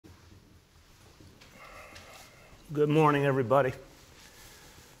Good morning, everybody.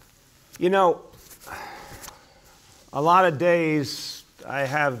 You know, a lot of days I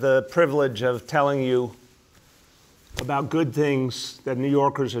have the privilege of telling you about good things that New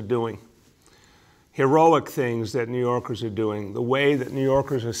Yorkers are doing, heroic things that New Yorkers are doing, the way that New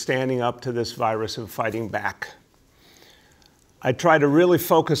Yorkers are standing up to this virus and fighting back. I try to really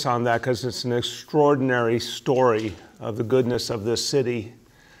focus on that because it's an extraordinary story of the goodness of this city,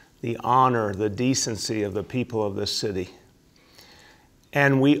 the honor, the decency of the people of this city.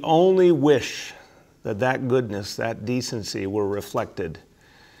 And we only wish that that goodness, that decency were reflected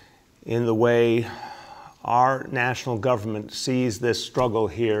in the way our national government sees this struggle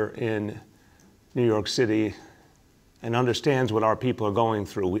here in New York City and understands what our people are going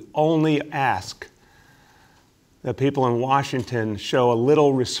through. We only ask that people in Washington show a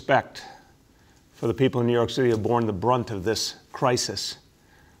little respect for the people in New York City who have borne the brunt of this crisis,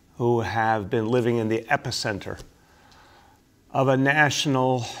 who have been living in the epicenter of a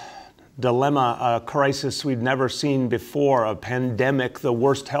national dilemma, a crisis we've never seen before, a pandemic, the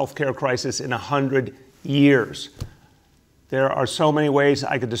worst healthcare crisis in 100 years. There are so many ways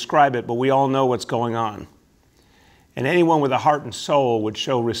I could describe it, but we all know what's going on. And anyone with a heart and soul would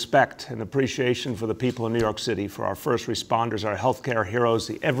show respect and appreciation for the people in New York City, for our first responders, our healthcare heroes,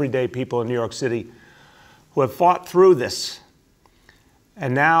 the everyday people in New York City who have fought through this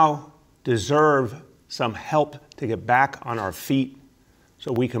and now deserve some help to get back on our feet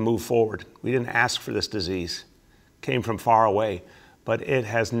so we can move forward. We didn't ask for this disease. It came from far away, but it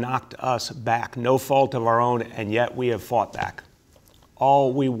has knocked us back, no fault of our own, and yet we have fought back.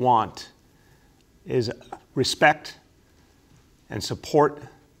 All we want is respect and support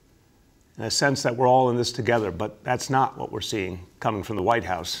and a sense that we're all in this together, but that's not what we're seeing coming from the White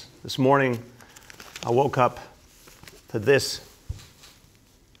House. This morning, I woke up to this.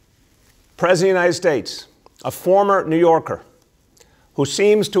 President of the United States, a former New Yorker who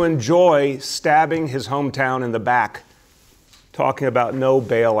seems to enjoy stabbing his hometown in the back, talking about no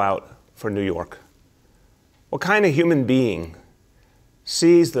bailout for New York. What kind of human being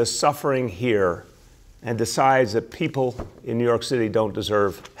sees the suffering here and decides that people in New York City don't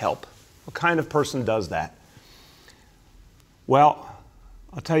deserve help? What kind of person does that? Well,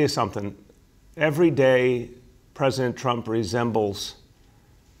 I'll tell you something. Every day, President Trump resembles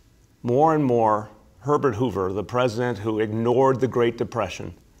more and more Herbert Hoover, the president who ignored the Great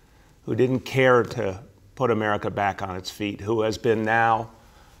Depression, who didn't care to put America back on its feet, who has been now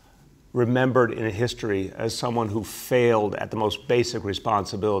remembered in history as someone who failed at the most basic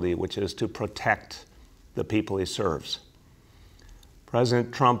responsibility, which is to protect the people he serves.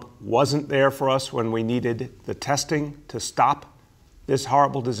 President Trump wasn't there for us when we needed the testing to stop this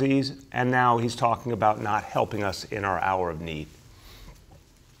horrible disease, and now he's talking about not helping us in our hour of need.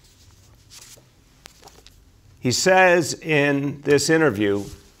 He says in this interview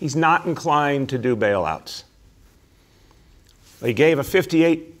he's not inclined to do bailouts. He gave a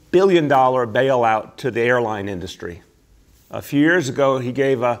 $58 billion bailout to the airline industry. A few years ago, he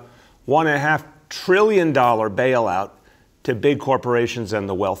gave a $1.5 trillion bailout to big corporations and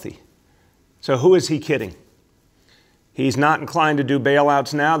the wealthy. So who is he kidding? He's not inclined to do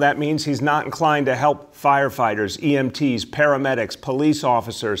bailouts now. That means he's not inclined to help firefighters, EMTs, paramedics, police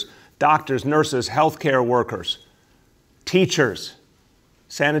officers, doctors, nurses, healthcare workers, teachers,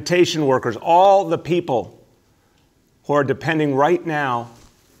 sanitation workers, all the people who are depending right now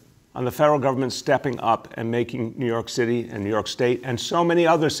on the federal government stepping up and making New York City and New York State and so many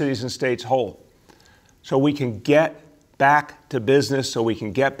other cities and states whole. So we can get back to business, so we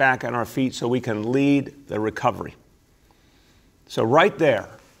can get back on our feet, so we can lead the recovery. So right there,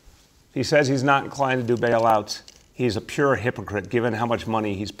 he says he's not inclined to do bailouts. He's a pure hypocrite, given how much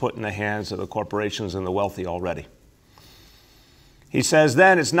money he's put in the hands of the corporations and the wealthy already. He says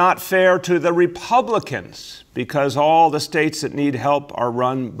then it's not fair to the Republicans because all the states that need help are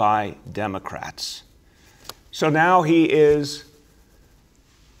run by Democrats. So now he is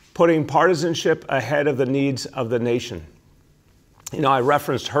putting partisanship ahead of the needs of the nation. You know, I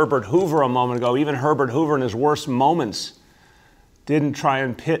referenced Herbert Hoover a moment ago. Even Herbert Hoover in his worst moments didn't try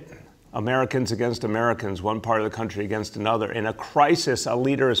and pit Americans against Americans, one part of the country against another. In a crisis, a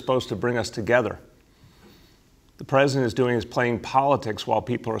leader is supposed to bring us together. The president is doing is playing politics while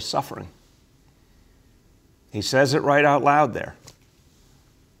people are suffering. He says it right out loud there.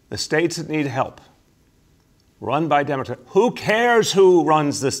 The states that need help, run by Democrats. Who cares who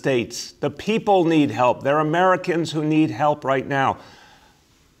runs the states? The people need help. They're Americans who need help right now.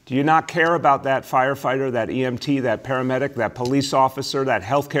 Do you not care about that firefighter, that EMT, that paramedic, that police officer, that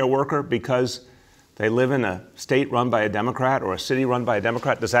healthcare worker because They live in a state run by a Democrat or a city run by a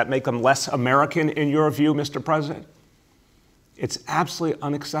Democrat. Does that make them less American in your view, Mr. President? It's absolutely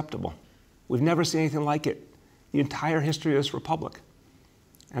unacceptable. We've never seen anything like it the entire history of this republic.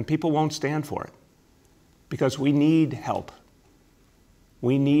 And people won't stand for it because we need help.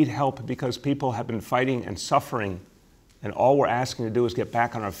 We need help because people have been fighting and suffering, and all we're asking to do is get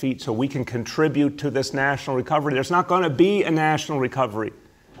back on our feet so we can contribute to this national recovery. There's not going to be a national recovery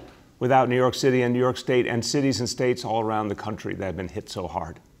without New York City and New York State and cities and states all around the country that have been hit so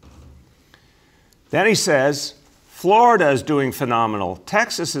hard. Then he says, Florida is doing phenomenal.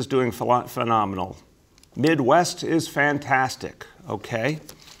 Texas is doing phenomenal. Midwest is fantastic. Okay,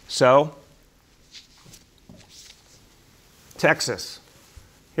 so Texas.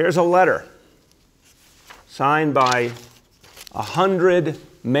 Here's a letter signed by 100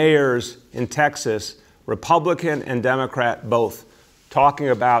 mayors in Texas, Republican and Democrat both, talking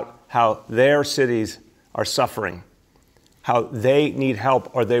about how their cities are suffering, how they need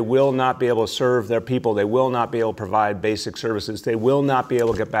help or they will not be able to serve their people. They will not be able to provide basic services. They will not be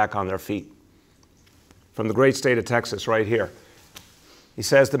able to get back on their feet. From the great state of Texas right here. He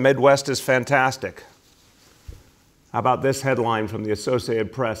says the Midwest is fantastic. How about this headline from the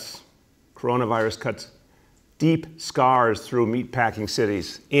Associated Press? Coronavirus cuts deep scars through meatpacking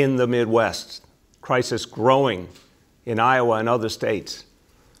cities in the Midwest. Crisis growing in Iowa and other states.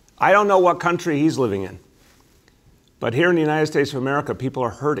 I don't know what country he's living in, but here in the United States of America, people are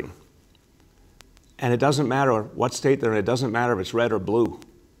hurting. And it doesn't matter what state they're in. It doesn't matter if it's red or blue.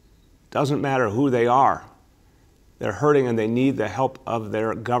 It doesn't matter who they are. They're hurting and they need the help of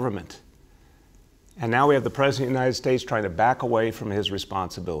their government. And now we have the President of the United States trying to back away from his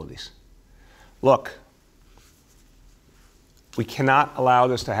responsibilities. Look, we cannot allow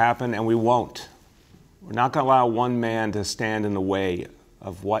this to happen, and we won't. We're not going to allow one man to stand in the way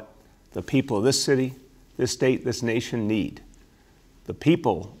of what the people of this city, this state, this nation need. The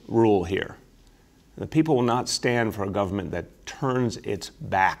people rule here. The people will not stand for a government that turns its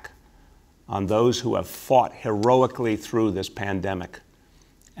back on those who have fought heroically through this pandemic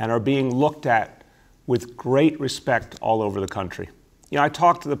and are being looked at with great respect all over the country. You know, I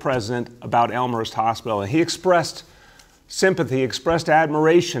talked to the president about Elmhurst Hospital, and he expressed sympathy, expressed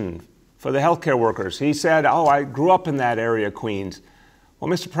admiration for the healthcare workers. He said, oh, I grew up in that area, Queens.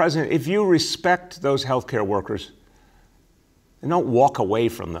 Well, Mr. President, if you respect those healthcare workers, then don't walk away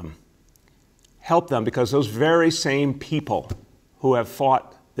from them. Help them, because those very same people who have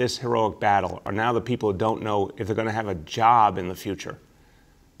fought this heroic battle are now the people who don't know if they're going to have a job in the future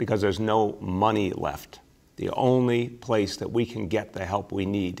because there's no money left. The only place that we can get the help we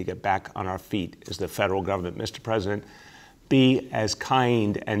need to get back on our feet is the federal government. Mr. President, be as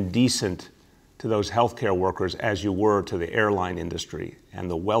kind and decent to those healthcare workers as you were to the airline industry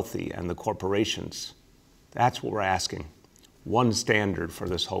and the wealthy and the corporations. That's what we're asking. One standard for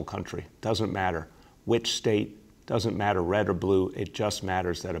this whole country. Doesn't matter which state, doesn't matter red or blue, it just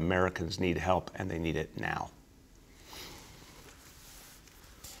matters that Americans need help and they need it now.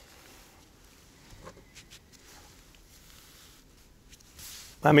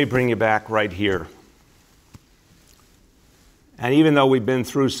 Let me bring you back right here. And even though we've been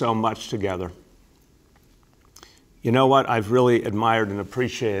through so much together, you know what? I've really admired and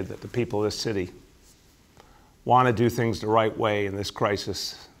appreciated that the people of this city want to do things the right way in this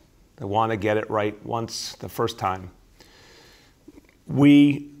crisis. They want to get it right once, the first time.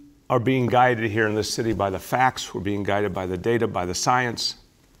 We are being guided here in this city by the facts. We're being guided by the data, by the science.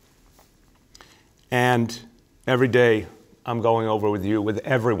 And every day I'm going over with you, with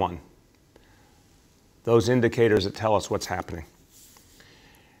everyone, those indicators that tell us what's happening.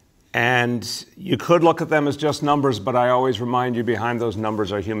 And you could look at them as just numbers, but I always remind you behind those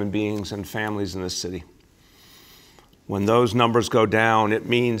numbers are human beings and families in this city. When those numbers go down, it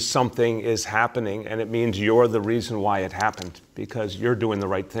means something is happening, and it means you're the reason why it happened, because you're doing the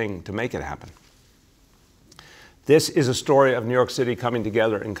right thing to make it happen. This is a story of New York City coming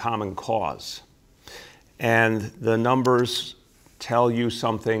together in common cause. And the numbers tell you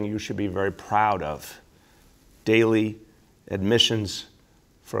something you should be very proud of. Daily admissions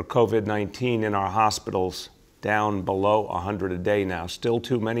for COVID-19 in our hospitals down below 100 a day now. Still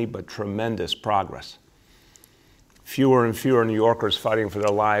too many, but tremendous progress. Fewer and fewer New Yorkers fighting for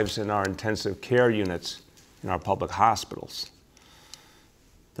their lives in our intensive care units in our public hospitals.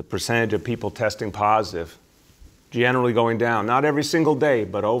 The percentage of people testing positive generally going down, not every single day,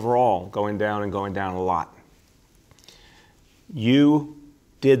 but overall going down and going down a lot. You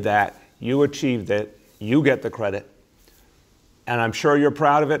did that, you achieved it, you get the credit, and I'm sure you're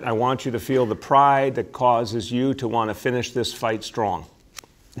proud of it. I want you to feel the pride that causes you to want to finish this fight strong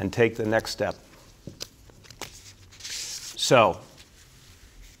and take the next step. So,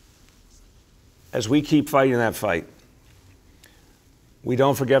 as we keep fighting that fight, we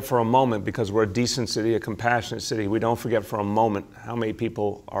don't forget for a moment, because we're a decent city, a compassionate city, we don't forget for a moment how many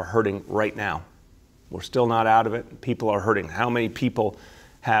people are hurting right now. We're still not out of it. People are hurting. How many people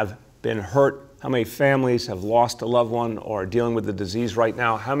have been hurt? How many families have lost a loved one or are dealing with the disease right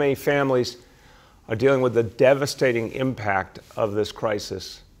now? How many families are dealing with the devastating impact of this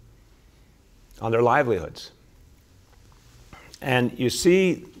crisis on their livelihoods? And you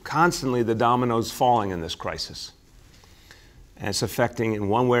see constantly the dominoes falling in this crisis. And it's affecting, in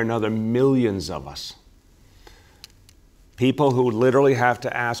one way or another, millions of us. People who literally have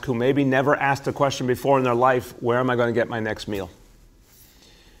to ask, who maybe never asked a question before in their life, where am I going to get my next meal?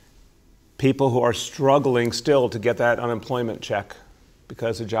 People who are struggling still to get that unemployment check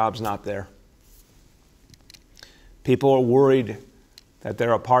because the job's not there. People are worried that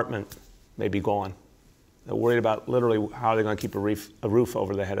their apartment may be gone. They're worried about literally how they're going to keep a roof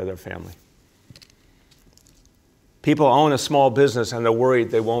over the head of their family. People own a small business and they're worried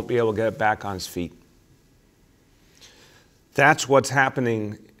they won't be able to get it back on its feet. That's what's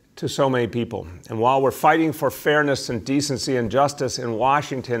happening to so many people. And while we're fighting for fairness and decency and justice in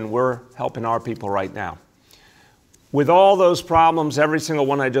Washington, we're helping our people right now. With all those problems, every single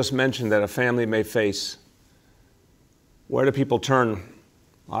one I just mentioned that a family may face, where do people turn?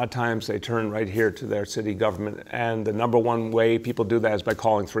 A lot of times they turn right here to their city government, and the number one way people do that is by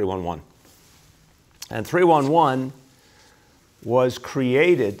calling 311. And 311 was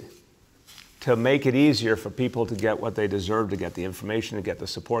created to make it easier for people to get what they deserve, to get the information, to get the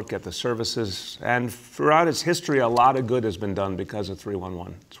support, get the services. And throughout its history, a lot of good has been done because of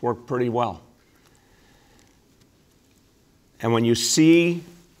 311. It's worked pretty well. And when you see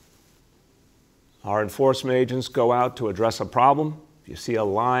our enforcement agents go out to address a problem, if you see a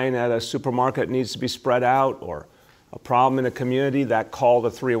line at a supermarket that needs to be spread out, or a problem in a community, that call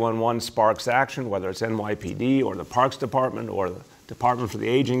to 311 sparks action, whether it's NYPD or the Parks Department or the Department for the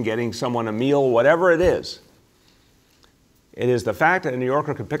Aging getting someone a meal, whatever it is. It is the fact that a New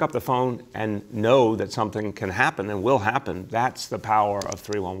Yorker can pick up the phone and know that something can happen and will happen. That's the power of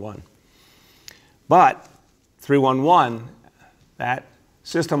 311. But 311, that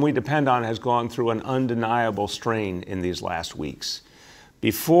system we depend on, has gone through an undeniable strain in these last weeks.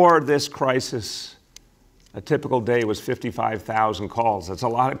 Before this crisis, a typical day was 55,000 calls. That's a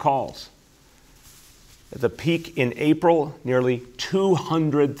lot of calls. At the peak in April, nearly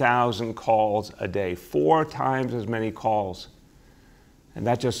 200,000 calls a day, 4 times as many calls. And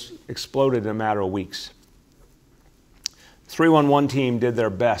that just exploded in a matter of weeks. 311 team did their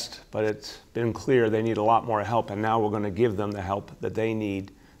best, but it's been clear they need a lot more help, and now we're going to give them the help that they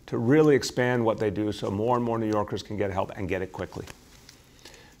need to really expand what they do so more and more New Yorkers can get help and get it quickly.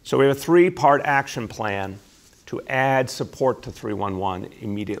 So we have a 3-part action plan to add support to 311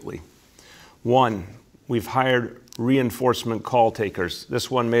 immediately. 1, we've hired reinforcement call takers. This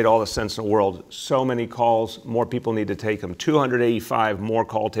one made all the sense in the world. So many calls, more people need to take them. 285 more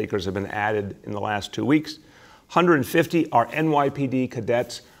call takers have been added in the last 2 weeks. 150 are NYPD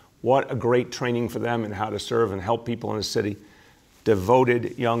cadets. What a great training for them in how to serve and help people in the city.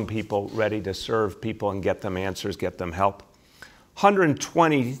 Devoted young people ready to serve people and get them answers, get them help.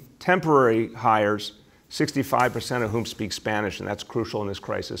 120 temporary hires, 65% of whom speak Spanish, and that's crucial in this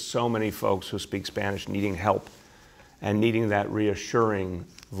crisis. So many folks who speak Spanish needing help and needing that reassuring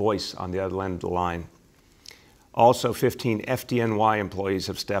voice on the other end of the line. Also, 15 FDNY employees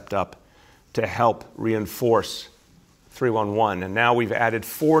have stepped up to help reinforce 311. And now we've added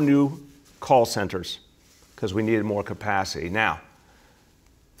 4 new call centers because we needed more capacity. Now,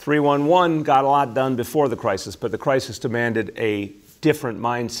 311 got a lot done before the crisis, but the crisis demanded a different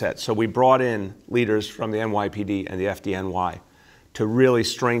mindset. So we brought in leaders from the NYPD and the FDNY to really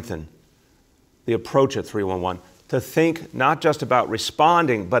strengthen the approach at 311, to think not just about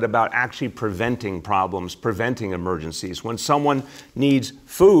responding, but about actually preventing problems, preventing emergencies. When someone needs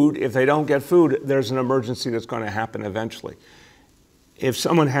food, if they don't get food, there's an emergency that's going to happen eventually. If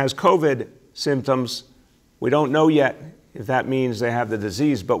someone has COVID symptoms, we don't know yet if that means they have the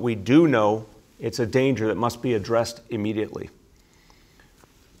disease, but we do know it's a danger that must be addressed immediately.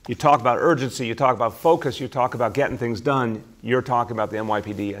 You talk about urgency, you talk about focus, you talk about getting things done, you're talking about the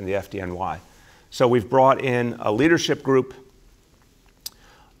NYPD and the FDNY. So we've brought in a leadership group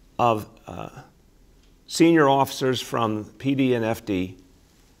of senior officers from PD and FD,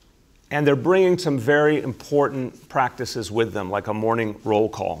 and they're bringing some very important practices with them, like a morning roll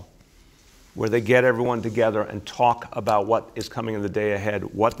call, where they get everyone together and talk about what is coming in the day ahead,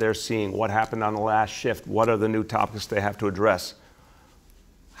 what they're seeing, what happened on the last shift, what are the new topics they have to address,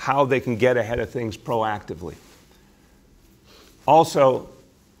 how they can get ahead of things proactively. Also,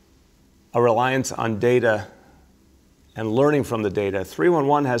 a reliance on data and learning from the data.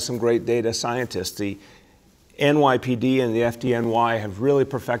 311 has some great data scientists. The NYPD and the FDNY have really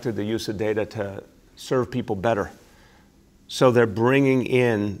perfected the use of data to serve people better. So they're bringing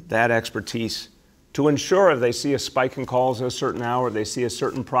in that expertise to ensure if they see a spike in calls at a certain hour, they see a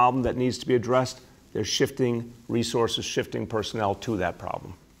certain problem that needs to be addressed, they're shifting resources, shifting personnel to that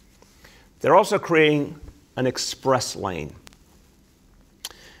problem. They're also creating an express lane.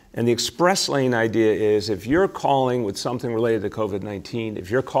 And the express lane idea is if you're calling with something related to COVID-19, if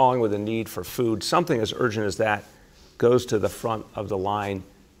you're calling with a need for food, something as urgent as that goes to the front of the line,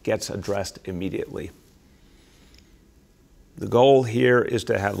 gets addressed immediately. The goal here is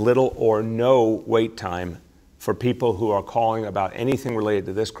to have little or no wait time for people who are calling about anything related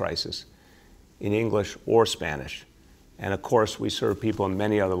to this crisis in English or Spanish. And of course, we serve people in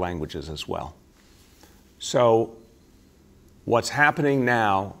many other languages as well. So what's happening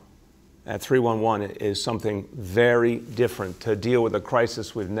now at 311 is something very different to deal with a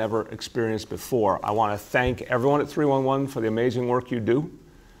crisis we've never experienced before. I want to thank everyone at 311 for the amazing work you do,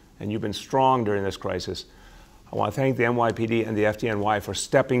 and you've been strong during this crisis. I want to thank the NYPD and the FDNY for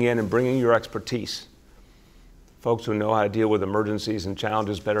stepping in and bringing your expertise. Folks who know how to deal with emergencies and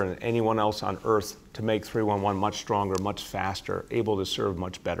challenges better than anyone else on earth to make 311 much stronger, much faster, able to serve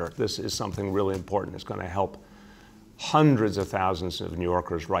much better. This is something really important. It's going to help hundreds of thousands of New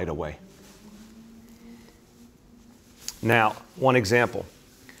Yorkers right away. Now, one example.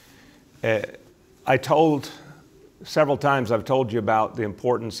 I told several times, I've told you about the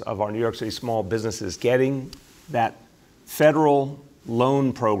importance of our New York City small businesses getting that federal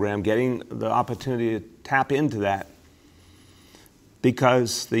loan program, getting the opportunity to tap into that,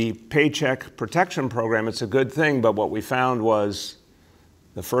 because the Paycheck Protection Program, it's a good thing, but what we found was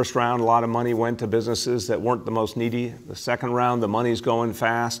the first round, a lot of money went to businesses that weren't the most needy. The second round, the money's going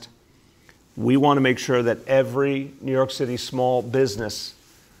fast. We want to make sure that every New York City small business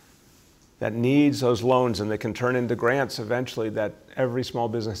that needs those loans and they can turn into grants eventually, that every small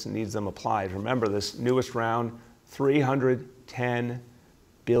business that needs them applies. Remember, this newest round, $310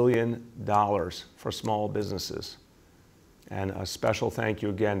 billion for small businesses. And a special thank you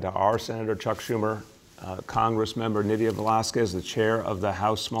again to our Senator Chuck Schumer, Congress member Nydia Velázquez, the chair of the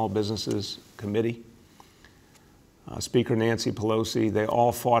House Small Businesses Committee, Speaker Nancy Pelosi. They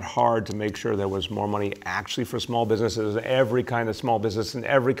all fought hard to make sure there was more money actually for small businesses, every kind of small business in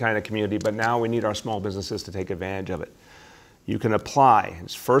every kind of community, but now we need our small businesses to take advantage of it. You can apply.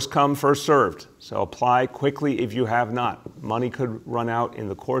 It's first come, first served. So apply quickly if you have not. Money could run out in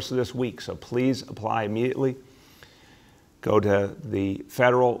the course of this week, so please apply immediately. Go to the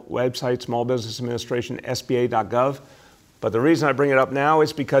federal website, Small Business Administration, SBA.gov. But the reason I bring it up now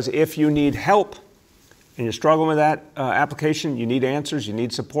is because if you need help and you're struggling with that application, you need answers, you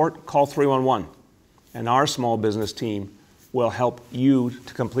need support, call 311. And our small business team will help you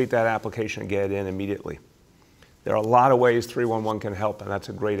to complete that application and get it in immediately. There are a lot of ways 311 can help, and that's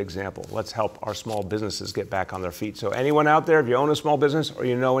a great example. Let's help our small businesses get back on their feet. So anyone out there, if you own a small business or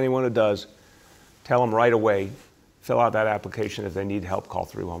you know anyone who does, tell them right away, fill out that application. If they need help, call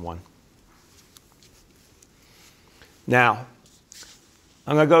 311. Now,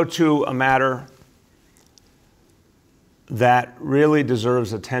 I'm going to go to a matter that really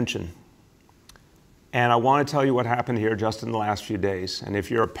deserves attention. And I want to tell you what happened here just in the last few days. And if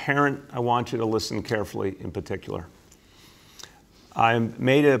you're a parent, I want you to listen carefully in particular. I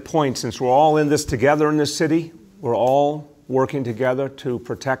made it a point, since we're all in this together in this city, we're all working together to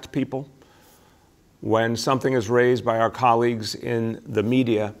protect people. When something is raised by our colleagues in the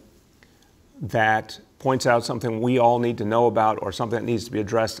media that points out something we all need to know about or something that needs to be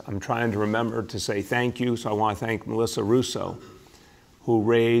addressed, I'm trying to remember to say thank you. So I want to thank Melissa Russo, who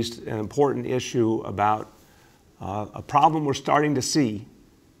raised an important issue about a problem we're starting to see,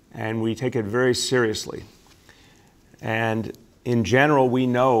 and we take it very seriously. And in general, we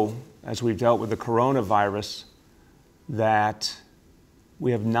know, as we've dealt with the coronavirus, that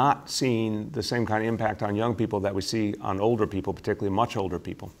we have not seen the same kind of impact on young people that we see on older people, particularly much older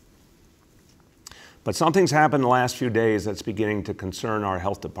people. But something's happened in the last few days that's beginning to concern our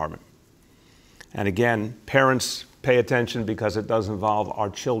health department. And again, parents pay attention because it does involve our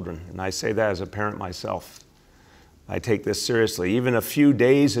children. And I say that as a parent myself. I take this seriously. Even a few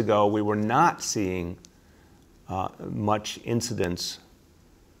days ago, we were not seeing much incidence,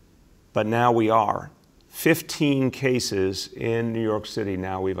 but now we are. 15 cases in New York City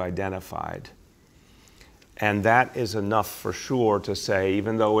now we've identified. And that is enough for sure to say,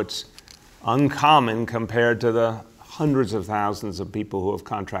 even though it's uncommon compared to the hundreds of thousands of people who have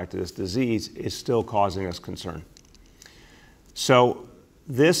contracted this disease, is still causing us concern. So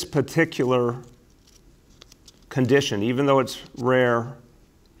this particular condition, even though it's rare,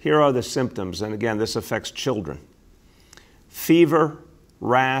 here are the symptoms, and again, this affects children. Fever,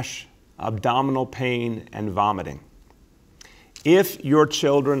 rash, abdominal pain, and vomiting. If your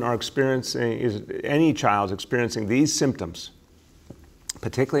children are experiencing, any child's experiencing these symptoms,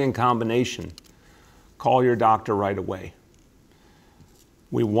 particularly in combination, call your doctor right away.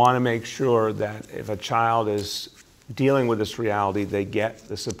 We want to make sure that if a child is dealing with this reality, they get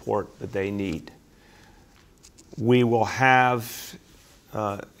the support that they need. We will have,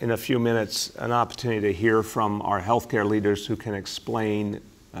 in a few minutes, an opportunity to hear from our healthcare leaders who can explain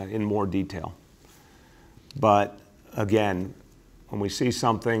in more detail. But again, when we see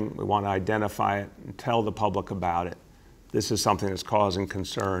something, we want to identify it and tell the public about it. This is something that's causing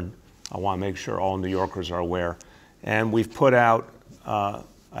concern. I want to make sure all New Yorkers are aware. And we've put out a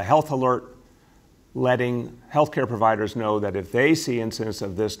health alert letting healthcare providers know that if they see incidents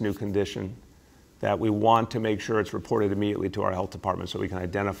of this new condition, that we want to make sure it's reported immediately to our health department so we can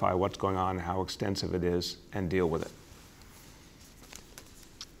identify what's going on, how extensive it is, and deal with it.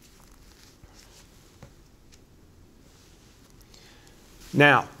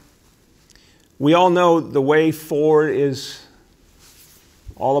 Now, we all know the way forward is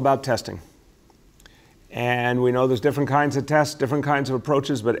all about testing. And we know there's different kinds of tests, different kinds of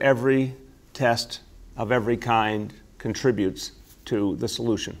approaches, but every test of every kind contributes to the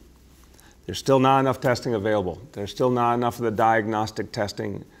solution. There's still not enough testing available. There's still not enough of the diagnostic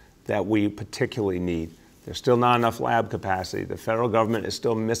testing that we particularly need. There's still not enough lab capacity. The federal government is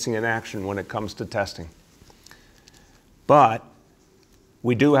still missing in action when it comes to testing. But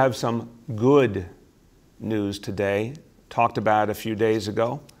we do have some good news today, talked about a few days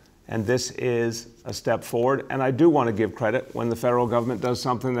ago, and this is a step forward. And I do want to give credit when the federal government does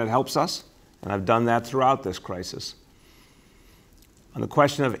something that helps us, and I've done that throughout this crisis. On the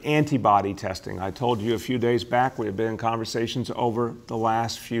question of antibody testing, I told you a few days back we have been in conversations over the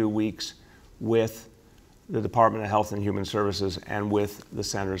last few weeks with the Department of Health and Human Services and with the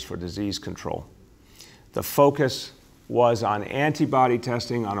Centers for Disease Control. The focus was on antibody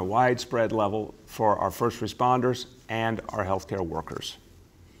testing on a widespread level for our first responders and our healthcare workers.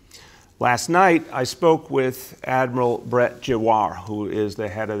 Last night, I spoke with Admiral Brett Giroir, who is the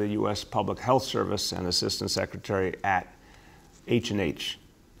head of the U.S. Public Health Service and Assistant Secretary at HHS,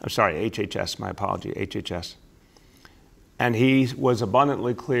 my apology, HHS. And he was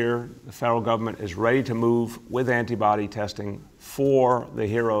abundantly clear the federal government is ready to move with antibody testing for the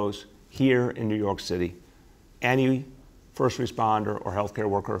heroes here in New York City. Any first responder or healthcare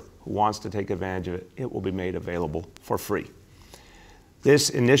worker who wants to take advantage of it, it will be made available for free.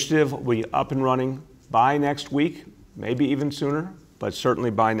 This initiative will be up and running by next week, maybe even sooner, but certainly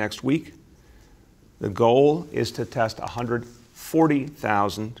by next week. The goal is to test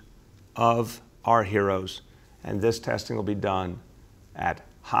 140,000 of our heroes, and this testing will be done at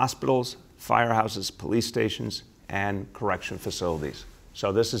hospitals, firehouses, police stations, and correction facilities.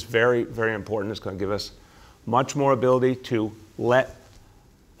 So this is very, very important. It's going to give us much more ability to let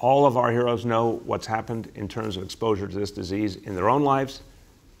all of our heroes know what's happened in terms of exposure to this disease in their own lives.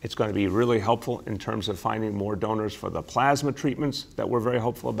 It's going to be really helpful in terms of finding more donors for the plasma treatments that we're very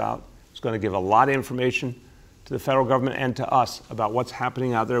hopeful about. It's going to give a lot of information to the federal government and to us about what's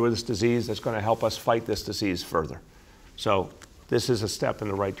happening out there with this disease that's going to help us fight this disease further. So this is a step in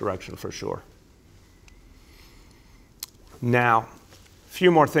the right direction for sure. Now, a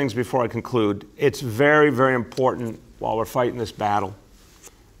few more things before I conclude. It's very, very important while we're fighting this battle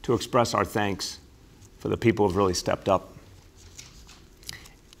to express our thanks for the people who have really stepped up.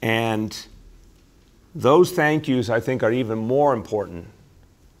 And those thank yous, I think, are even more important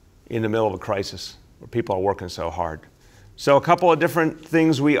in the middle of a crisis where people are working so hard. So a couple of different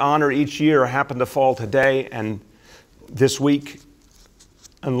things we honor each year happen to fall today and this week.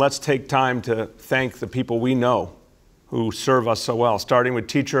 And let's take time to thank the people we know who serve us so well, starting with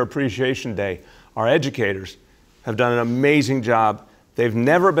Teacher Appreciation Day. Our educators have done an amazing job. They've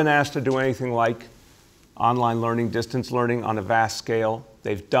never been asked to do anything like online learning, distance learning on a vast scale.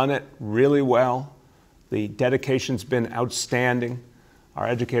 They've done it really well. The dedication's been outstanding. Our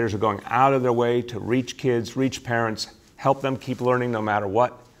educators are going out of their way to reach kids, reach parents, help them keep learning no matter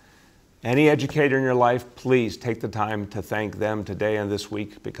what. Any educator in your life, please take the time to thank them today and this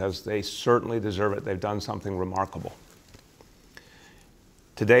week because they certainly deserve it. They've done something remarkable.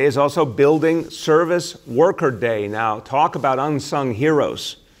 Today is also Building Service Worker Day. Now, talk about unsung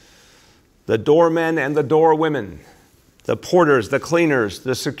heroes. The doormen and the doorwomen, the porters, the cleaners,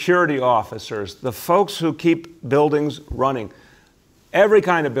 the security officers, the folks who keep buildings running. Every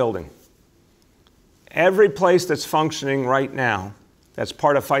kind of building. Every place that's functioning right now, that's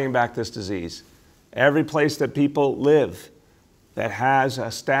part of fighting back this disease, every place that people live, that has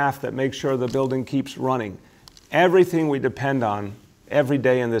a staff that makes sure the building keeps running, everything we depend on every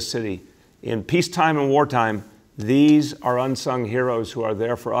day in this city, in peacetime and wartime, these are unsung heroes who are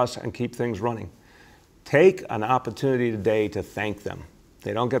there for us and keep things running. Take an opportunity today to thank them.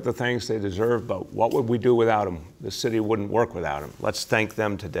 They don't get the thanks they deserve, but what would we do without them? The city wouldn't work without them. Let's thank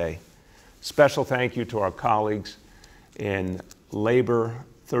them today. Special thank you to our colleagues in labor,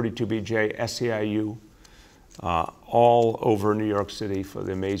 32BJ, SEIU, all over New York City for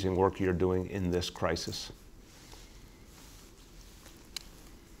the amazing work you're doing in this crisis.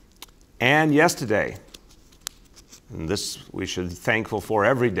 And yesterday, and this we should be thankful for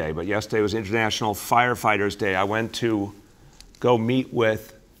every day, but yesterday was International Firefighters Day. I went to go meet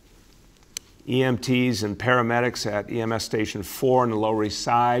with EMTs and paramedics at EMS Station 4 on the Lower East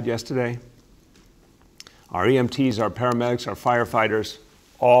Side yesterday. Our EMTs, our paramedics, our firefighters,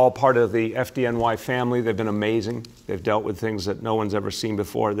 all part of the FDNY family. They've been amazing. They've dealt with things that no one's ever seen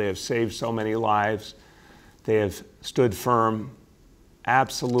before. They have saved so many lives. They have stood firm,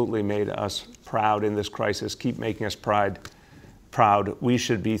 absolutely made us proud in this crisis, keep making us proud. We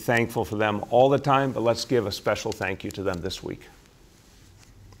should be thankful for them all the time, but let's give a special thank you to them this week.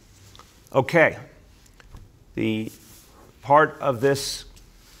 Okay, the part of this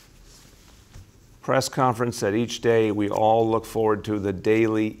press conference that each day we all look forward to, the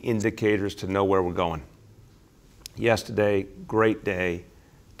daily indicators to know where we're going. Yesterday, great day.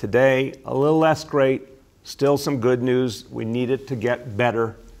 Today, a little less great, still some good news. We need it to get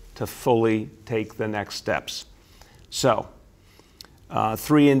better to fully take the next steps. So,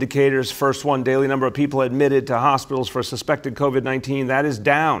 3 indicators. First one, daily number of people admitted to hospitals for suspected COVID-19. That is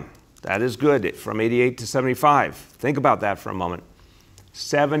down. That is good, from 88 to 75. Think about that for a moment.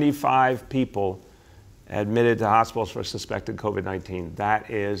 75 people admitted to hospitals for suspected COVID-19. That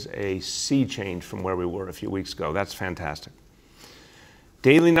is a sea change from where we were a few weeks ago. That's fantastic.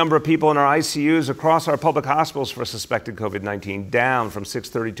 Daily number of people in our ICUs across our public hospitals for suspected COVID-19, down from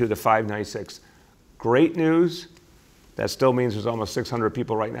 632 to 596. Great news. That still means there's almost 600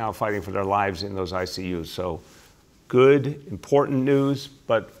 people right now fighting for their lives in those ICUs. So good, important news,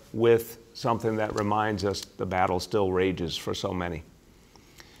 but with something that reminds us the battle still rages for so many.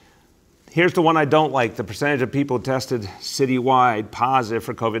 Here's the one I don't like. The percentage of people tested citywide positive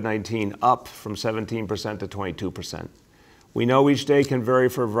for COVID-19 up from 17% to 22%. We know each day can vary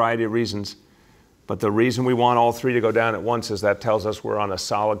for a variety of reasons, but the reason we want all 3 to go down at once is that tells us we're on a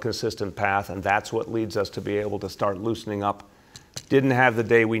solid, consistent path, and that's what leads us to be able to start loosening up. Didn't have the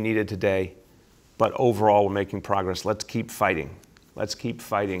day we needed today, but overall we're making progress. Let's keep fighting. Let's keep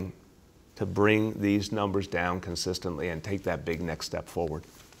fighting to bring these numbers down consistently and take that big next step forward.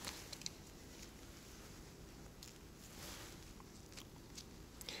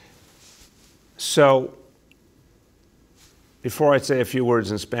 So, before I say a few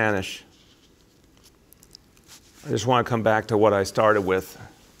words in Spanish, I just want to come back to what I started with.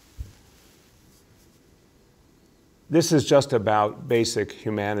 This is just about basic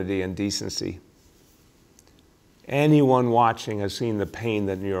humanity and decency. Anyone watching has seen the pain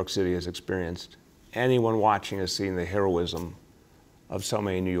that New York City has experienced. Anyone watching has seen the heroism of so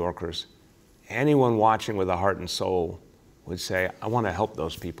many New Yorkers. Anyone watching with a heart and soul would say, I want to help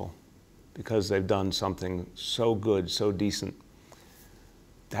those people because they've done something so good, so decent.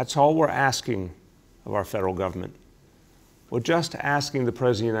 That's all we're asking of our federal government. We're just asking the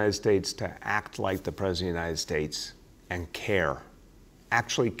President of the United States to act like the President of the United States and care,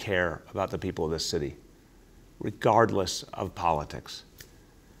 actually care about the people of this city, regardless of politics.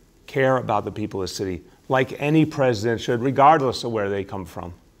 Care about the people of the city, like any president should, regardless of where they come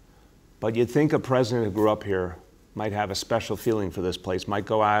from. But you'd think a president who grew up here might have a special feeling for this place, might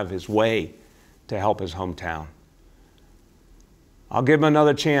go out of his way to help his hometown. I'll give him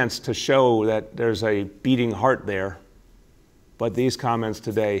another chance to show that there's a beating heart there, but these comments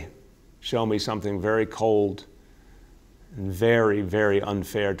today show me something very cold and very, very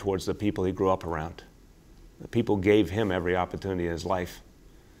unfair towards the people he grew up around. The people gave him every opportunity in his life.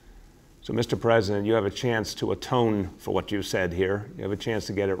 So, Mr. President, you have a chance to atone for what you said here. You have a chance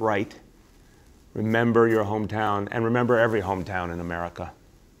to get it right. Remember your hometown, and remember every hometown in America.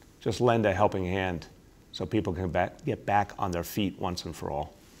 Just lend a helping hand so people can get back on their feet once and for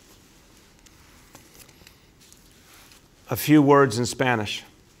all. A few words in Spanish.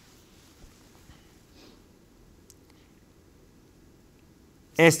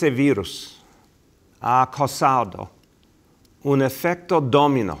 Este virus ha causado un efecto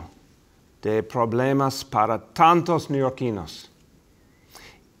domino de problemas para tantos neoyorquinos.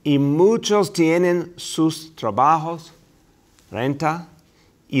 y muchos tienen sus trabajos, renta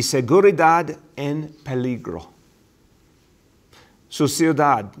y seguridad en peligro. Su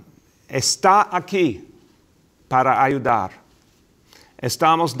ciudad está aquí para ayudar.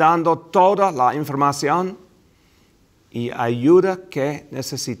 Estamos dando toda la información y ayuda que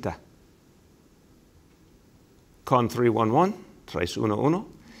necesita. Con 311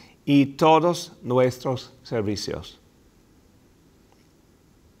 y todos nuestros servicios.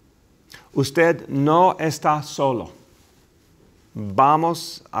 Usted no está solo.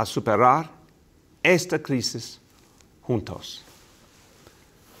 Vamos a superar esta crisis juntos.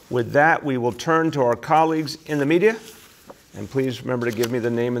 With that, we will turn to our colleagues in the media. And please remember to give me the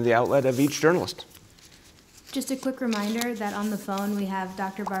name and the outlet of each journalist. Just a quick reminder that on the phone we have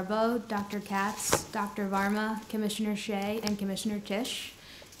Dr. Barbeau, Dr. Katz, Dr. Varma, Commissioner Shea, and Commissioner Tisch.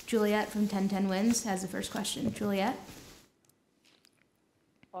 Juliet from 1010 Wins has the first question. Juliet?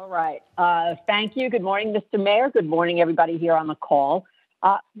 All right. Thank you. Good morning, Mr. Mayor. Good morning, everybody here on the call.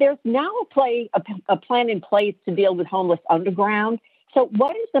 There's now a plan in place to deal with homeless underground. So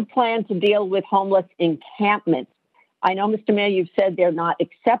what is the plan to deal with homeless encampments? I know, Mr. Mayor, you've said they're not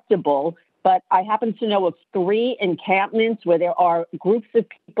acceptable, but I happen to know of 3 encampments where there are groups of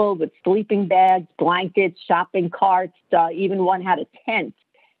people with sleeping bags, blankets, shopping carts, even one had a tent.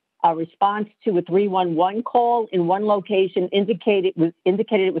 A response to a 311 call in one location indicated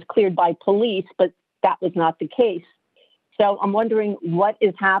it was cleared by police, but that was not the case. So I'm wondering what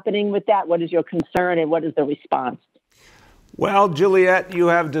is happening with that? What is your concern and what is the response? Well, Juliet, you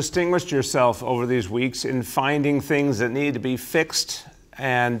have distinguished yourself over these weeks in finding things that need to be fixed,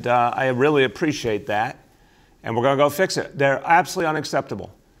 and I really appreciate that. And we're going to go fix it. They're absolutely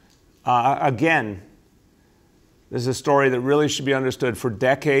unacceptable. Again, this is a story that really should be understood. For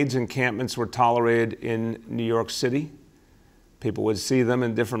decades, encampments were tolerated in New York City. People would see them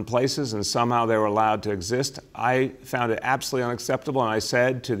in different places, and somehow they were allowed to exist. I found it absolutely unacceptable, and I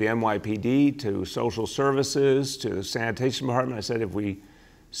said to the NYPD, to social services, to the sanitation department, I said, if we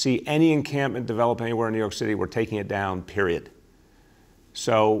see any encampment develop anywhere in New York City, we're taking it down, period.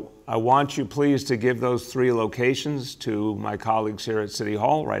 So I want you please to give those 3 locations to my colleagues here at City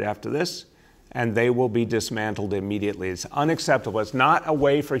Hall right after this, and they will be dismantled immediately. It's unacceptable. It's not a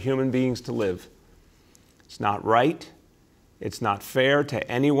way for human beings to live. It's not right. It's not fair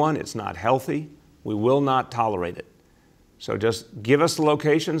to anyone. It's not healthy. We will not tolerate it. So just give us the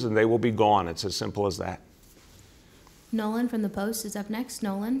locations and they will be gone. It's as simple as that. Nolan from the Post is up next.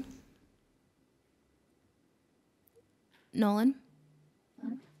 Nolan? Nolan?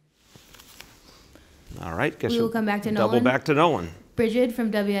 All right. Guess We will come back to Nolan. Double back to Nolan. Bridget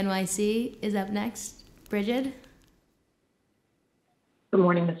from WNYC is up next. Bridget? Good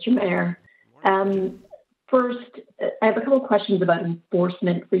morning, Mr. Mayor. First, I have a couple of questions about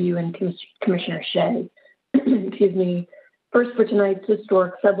enforcement for you and Commissioner Shea. Excuse me. First, for tonight's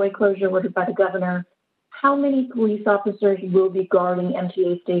historic subway closure ordered by the governor, how many police officers will be guarding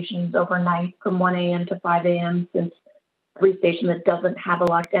MTA stations overnight from 1 a.m. to 5 a.m. since every station that doesn't have a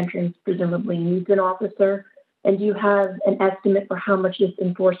locked entrance presumably needs an officer? And do you have an estimate for how much this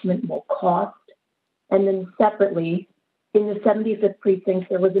enforcement will cost? And then separately, in the 75th precinct,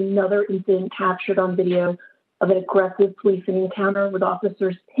 there was another incident captured on video of an aggressive policing encounter with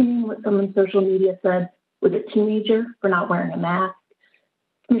officers pinning what someone on social media said was a teenager for not wearing a mask.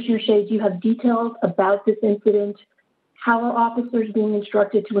 Commissioner Shea, do you have details about this incident? How are officers being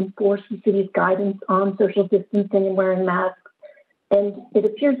instructed to enforce the city's guidance on social distancing and wearing masks? And it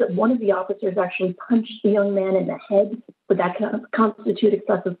appears that one of the officers actually punched the young man in the head. Would that constitute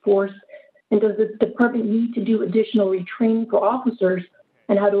excessive force? And does the department need to do additional retraining for officers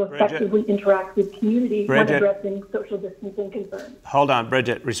and how to effectively interact with community when addressing social distancing concerns? Hold on,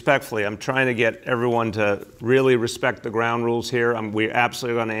 Bridget, respectfully, I'm trying to get everyone to really respect the ground rules here. We're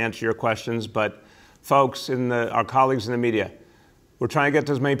absolutely going to answer your questions, but folks, our colleagues in the media, we're trying to get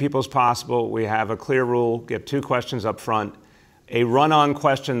to as many people as possible. We have a clear rule, get 2 questions up front. A run-on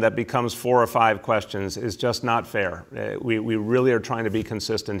question that becomes 4 or 5 questions is just not fair. We really are trying to be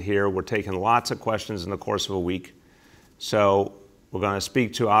consistent here. We're taking lots of questions in the course of a week. So we're going to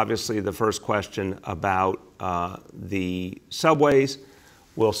speak to, obviously, the first question about the subways.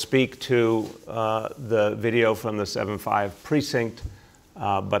 We'll speak to the video from the 7-5 precinct,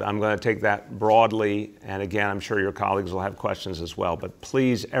 but I'm going to take that broadly. And again, I'm sure your colleagues will have questions as well. But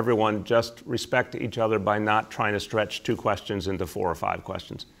please, everyone, just respect each other by not trying to stretch 2 questions into 4 or 5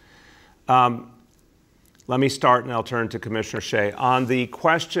 questions. Let me start, and I'll turn to Commissioner Shea. On the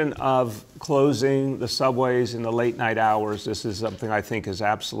question of closing the subways in the late night hours, this is something I think is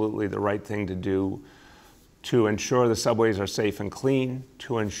absolutely the right thing to do. to ensure the subways are safe and clean,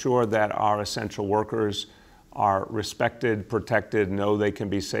 to ensure that our essential workers are respected, protected, know they can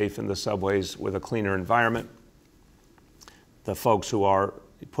be safe in the subways with a cleaner environment. The folks who are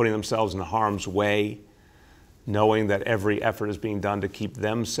putting themselves in harm's way, knowing that every effort is being done to keep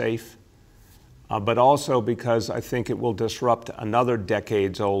them safe. But also because I think it will disrupt another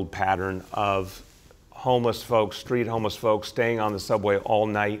decades-old pattern of homeless folks, street homeless folks, staying on the subway all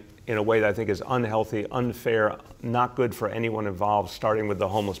night in a way that I think is unhealthy, unfair, not good for anyone involved, starting with the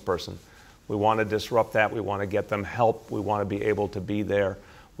homeless person. We want to disrupt that. We want to get them help. We want to be able to be there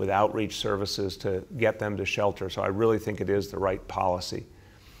with outreach services to get them to shelter. So I really think it is the right policy.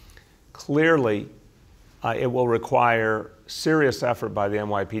 Clearly, it will require serious effort by the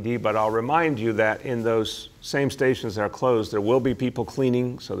NYPD, but I'll remind you that in those same stations that are closed, there will be people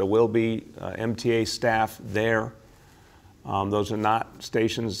cleaning, so there will be MTA staff there. Those are not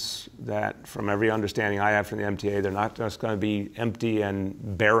stations that, from every understanding I have from the MTA, they're not just going to be empty and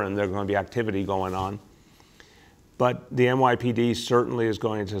barren. There's going to be activity going on. But the NYPD certainly is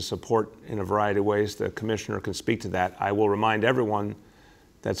going to support in a variety of ways. The commissioner can speak to that. I will remind everyone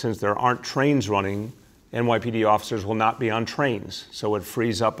that since there aren't trains running, NYPD officers will not be on trains, so it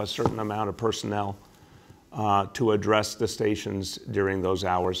frees up a certain amount of personnel to address the stations during those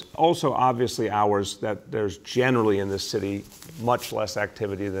hours. Also, obviously, hours that there's generally in this city much less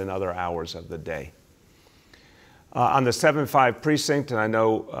activity than other hours of the day. On the 7-5 precinct, and I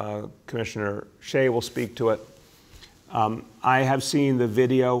know Commissioner Shea will speak to it, I have seen the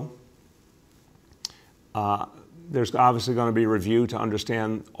video. There's obviously going to be a review to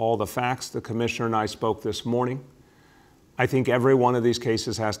understand all the facts. The commissioner and I spoke this morning. I think every one of these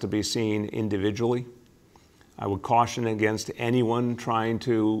cases has to be seen individually. I would caution against anyone trying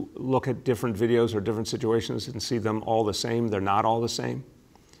to look at different videos or different situations and see them all the same. They're not all the same.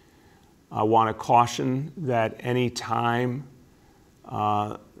 I want to caution that any time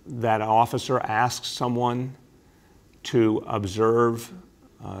that an officer asks someone to observe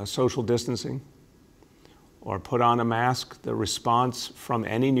social distancing or put on a mask, the response from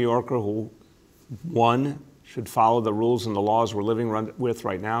any New Yorker who, one, should follow the rules and the laws we're living with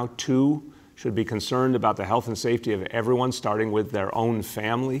right now, two, should be concerned about the health and safety of everyone, starting with their own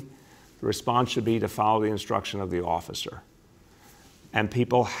family. The response should be to follow the instruction of the officer. And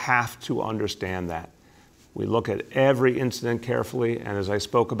people have to understand that. We look at every incident carefully, and as I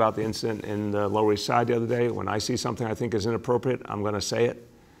spoke about the incident in the Lower East Side the other day, when I see something I think is inappropriate, I'm going to say it.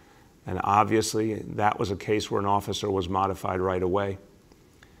 And obviously, that was a case where an officer was modified right away.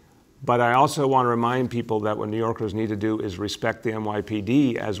 But I also want to remind people that what New Yorkers need to do is respect the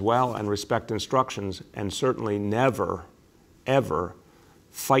NYPD as well and respect instructions, and certainly never, ever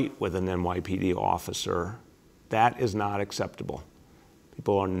fight with an NYPD officer. That is not acceptable.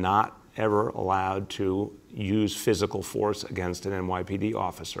 People are not ever allowed to use physical force against an NYPD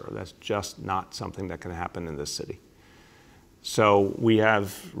officer. That's just not something that can happen in this city. So we have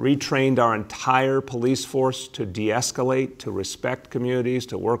retrained our entire police force to de-escalate, to respect communities,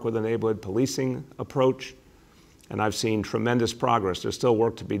 to work with a neighborhood policing approach. And I've seen tremendous progress. There's still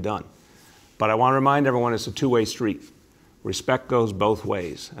work to be done. But I want to remind everyone it's a two-way street. Respect goes both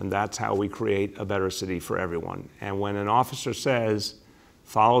ways, and that's how we create a better city for everyone. And when an officer says,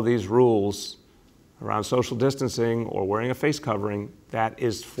 follow these rules around social distancing or wearing a face covering, that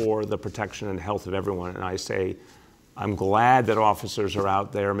is for the protection and health of everyone. And I say, I'm glad that officers are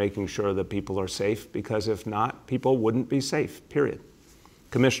out there making sure that people are safe, because if not, people wouldn't be safe, period.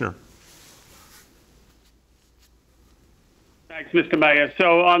 Commissioner. Thanks, Mr. Mayor.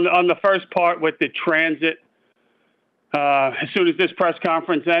 So on the first part with the transit, as soon as this press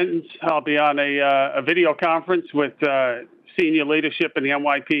conference ends, I'll be on a video conference with senior leadership in the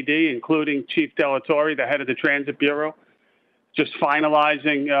NYPD, including Chief Delatorre, the head of the Transit Bureau, just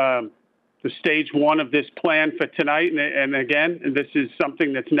finalizing the stage one of this plan for tonight. And again, this is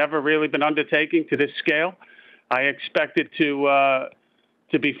something that's never really been undertaken to this scale. I expect it to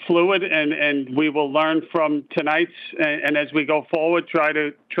be fluid, and we will learn from tonight's, and as we go forward, try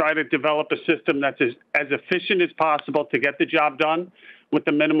to develop a system that's as efficient as possible to get the job done with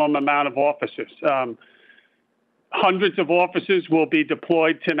the minimum amount of officers. Hundreds of officers will be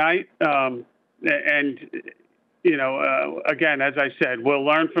deployed tonight, and you know, again, as I said, we'll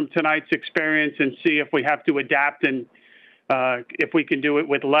learn from tonight's experience and see if we have to adapt and if we can do it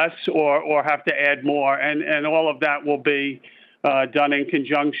with less or have to add more. And all of that will be done in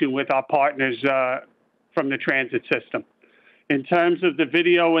conjunction with our partners from the transit system. In terms of the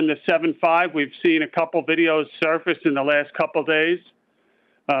video in the 7-5, we've seen a couple videos surface in the last couple days.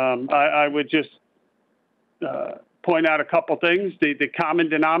 I would just point out a couple things. The common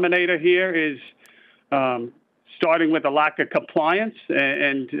denominator here is starting with a lack of compliance,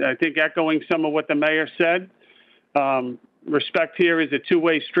 and I think echoing some of what the mayor said. Respect here is a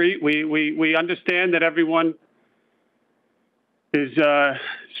two-way street. We understand that everyone is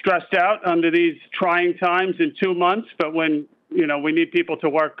stressed out under these trying times in 2 months, but when, we need people to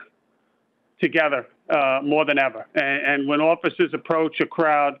work together more than ever. And when officers approach a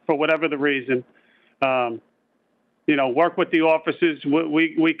crowd for whatever the reason, work with the officers.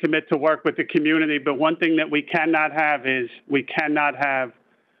 We commit to work with the community, but one thing that we cannot have is we cannot have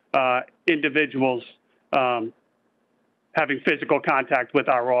individuals having physical contact with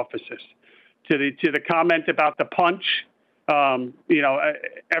our officers. To the comment about the punch,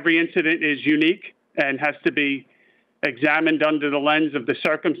 every incident is unique and has to be examined under the lens of the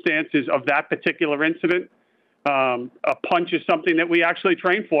circumstances of that particular incident. A punch is something that we actually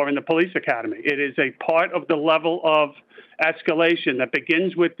train for in the police academy. It is a part of the level of escalation that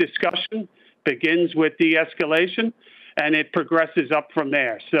begins with discussion, begins with de-escalation, and it progresses up from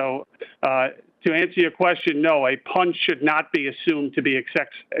there. So to answer your question, no, a punch should not be assumed to be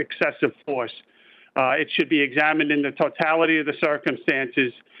excessive force. It should be examined in the totality of the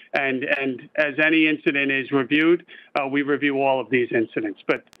circumstances, and as any incident is reviewed, we review all of these incidents.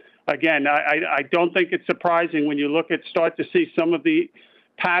 But again, I don't think it's surprising when you start to see some of the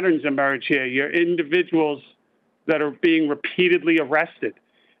patterns emerge here. You're individuals that are being repeatedly arrested,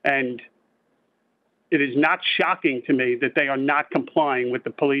 and it is not shocking to me that they are not complying with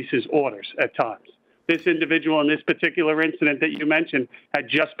the police's orders at times. This individual in this particular incident that you mentioned had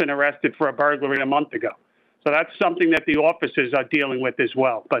just been arrested for a burglary a month ago. So that's something that the officers are dealing with as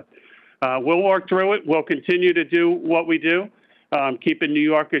well. But we'll work through it. We'll continue to do what we do, keeping New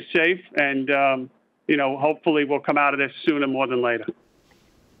Yorkers safe, and hopefully we'll come out of this sooner more than later.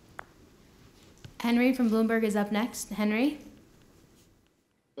 Henry from Bloomberg is up next. Henry?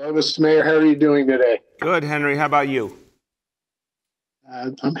 Hello, Mr. Mayor. How are you doing today? Good, Henry. How about you?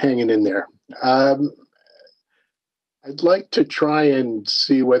 I'm hanging in there. I'd like to try and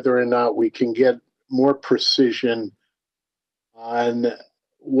see whether or not we can get more precision on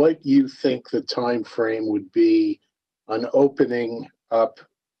what you think the time frame would be on opening up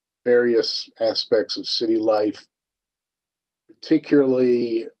various aspects of city life,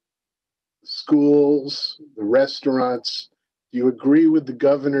 particularly schools, the restaurants. Do you agree with the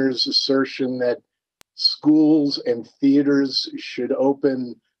governor's assertion that schools and theaters should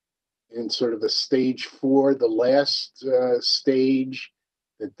open in sort of a stage 4, the last stage,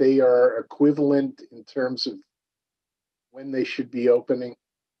 that they are equivalent in terms of when they should be opening?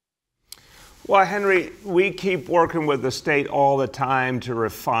 Well, Henry, we keep working with the state all the time to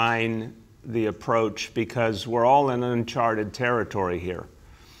refine the approach because we're all in uncharted territory here.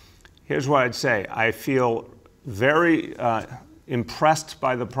 Here's what I'd say. I feel very impressed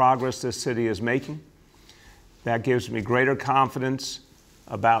by the progress this city is making. That gives me greater confidence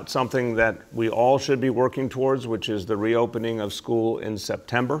about something that we all should be working towards, which is the reopening of school in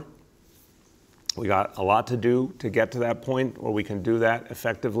September. We got a lot to do to get to that point where we can do that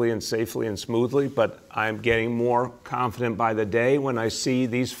effectively and safely and smoothly, but I'm getting more confident by the day when I see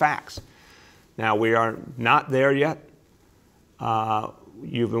these facts. Now, we are not there yet.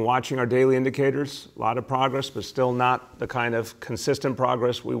 You've been watching our daily indicators, a lot of progress, but still not the kind of consistent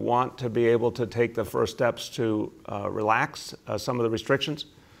progress we want to be able to take the first steps to relax some of the restrictions.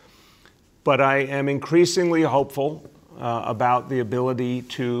 But I am increasingly hopeful about the ability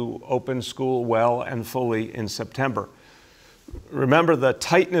to open school well and fully in September. Remember, the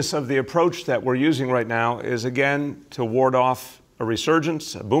tightness of the approach that we're using right now is, again, to ward off a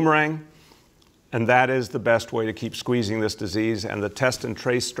resurgence, a boomerang, and that is the best way to keep squeezing this disease. And the test and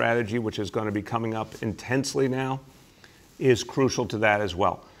trace strategy, which is going to be coming up intensely now, is crucial to that as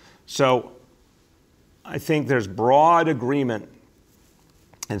well. So I think there's broad agreement,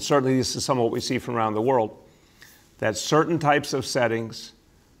 and certainly this is some of what we see from around the world, that certain types of settings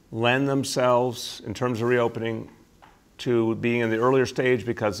lend themselves, in terms of reopening, to being in the earlier stage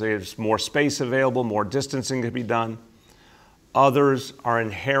because there's more space available, more distancing can be done. Others are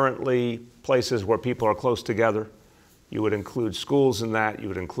inherently places where people are close together. You would include schools in that. You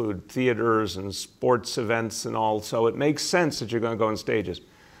would include theaters and sports events and all. So it makes sense that you're going to go in stages.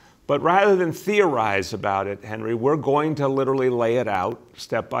 But rather than theorize about it, Henry, we're going to literally lay it out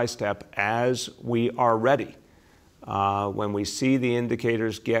step by step as we are ready. When we see the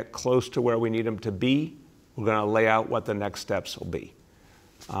indicators get close to where we need them to be, we're going to lay out what the next steps will be.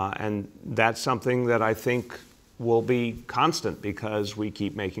 And that's something that I think will be constant because we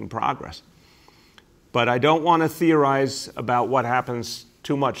keep making progress. But I don't want to theorize about what happens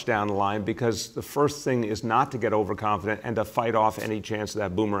too much down the line, because the first thing is not to get overconfident and to fight off any chance of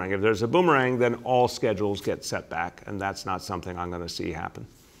that boomerang. If there's a boomerang, then all schedules get set back, and that's not something I'm going to see happen.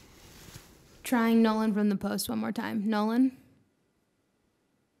 Trying Nolan from the Post one more time. Nolan?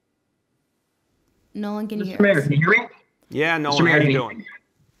 Nolan, can you hear Mr. Mayor, us? can you hear me? Yeah, Nolan, Mr. Mayor, how you can doing?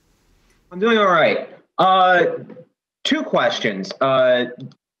 I'm doing all right. Two questions,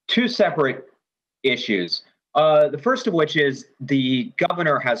 two separate issues. The first of which is the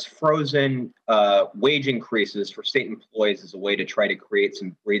governor has frozen wage increases for state employees as a way to try to create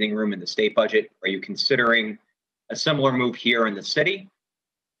some breathing room in the state budget. Are you considering a similar move here in the city?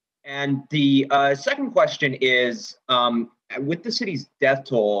 And the second question is, with the city's death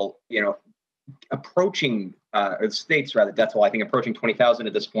toll, approaching, or the state's rather death toll, I think approaching 20,000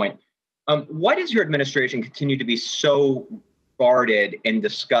 at this point, why does your administration continue to be so guarded in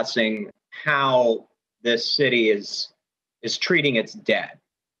discussing how this city is treating its dead?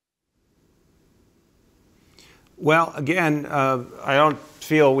 Well, again, I don't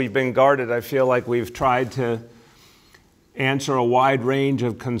feel we've been guarded. I feel like we've tried to answer a wide range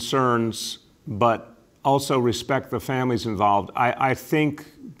of concerns, but also respect the families involved. I think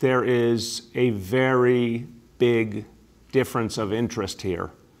there is a very big difference of interest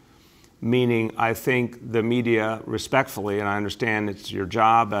here. Meaning, I think the media, respectfully, and I understand it's your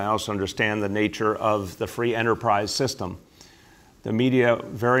job, I also understand the nature of the free enterprise system. The media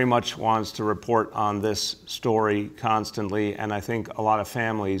very much wants to report on this story constantly, and I think a lot of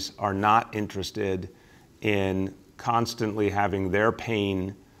families are not interested in constantly having their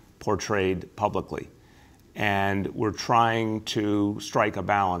pain portrayed publicly. And we're trying to strike a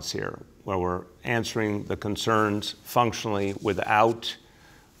balance here, where we're answering the concerns functionally without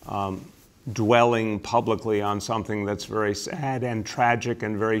dwelling publicly on something that's very sad and tragic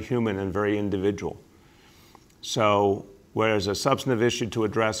and very human and very individual. So where there's a substantive issue to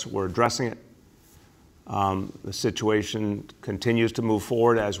address, we're addressing it. The situation continues to move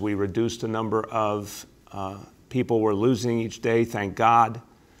forward as we reduce the number of people we're losing each day, thank God,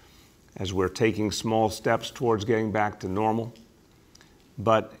 as we're taking small steps towards getting back to normal.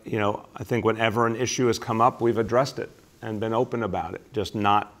 But, I think whenever an issue has come up, we've addressed it and been open about it, just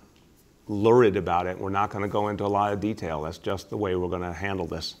not lurid about it. We're not going to go into a lot of detail. That's just the way we're going to handle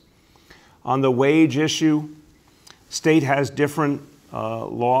this. On the wage issue, state has different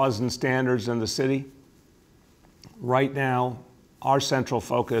laws and standards than the city. Right now, our central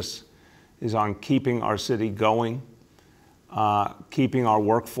focus is on keeping our city going, keeping our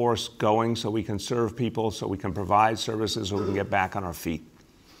workforce going so we can serve people, so we can provide services, so we can get back on our feet.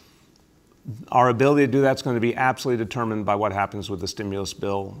 Our ability to do that's going to be absolutely determined by what happens with the stimulus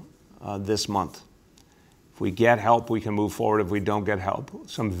bill this month. If we get help, we can move forward. If we don't get help,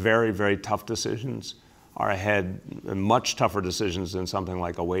 some very, very tough decisions are ahead, much tougher decisions than something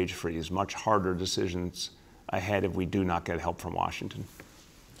like a wage freeze, much harder decisions ahead if we do not get help from Washington.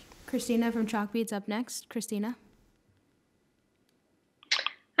 Christina from Chalkbeat's up next. Christina.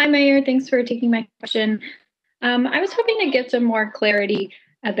 Hi, Mayor. Thanks for taking my question. I was hoping to get some more clarity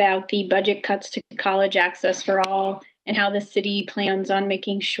about the budget cuts to college access for all and how the city plans on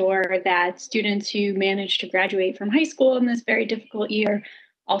making sure that students who manage to graduate from high school in this very difficult year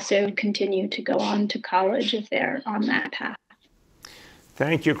also continue to go on to college if they're on that path.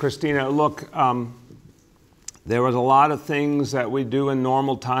 Thank you, Christina. Look, there was a lot of things that we do in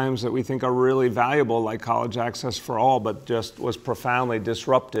normal times that we think are really valuable, like college access for all, but just was profoundly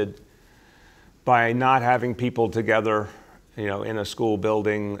disrupted by not having people together, in a school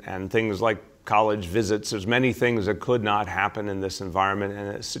building, and things like college visits. There's many things that could not happen in this environment,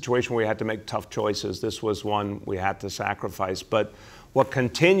 and a situation where we had to make tough choices. This was one we had to sacrifice. But what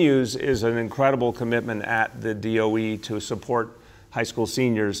continues is an incredible commitment at the DOE to support high school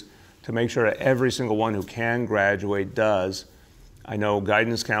seniors, to make sure that every single one who can graduate does. I know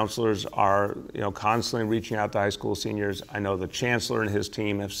guidance counselors are constantly reaching out to high school seniors. I know the chancellor and his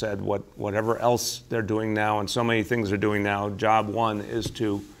team have said whatever else they're doing now, and so many things they're doing now, job one is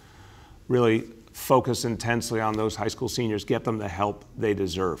to really focus intensely on those high school seniors, get them the help they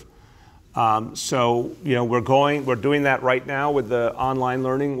deserve. So we're doing that right now with the online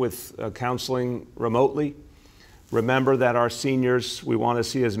learning, with counseling remotely. Remember that our seniors, we want to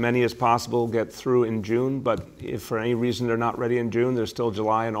see as many as possible get through in June, but if for any reason they're not ready in June, there's still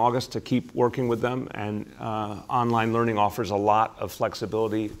July and August to keep working with them, and online learning offers a lot of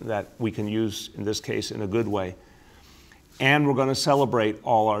flexibility that we can use, in this case, in a good way. And we're going to celebrate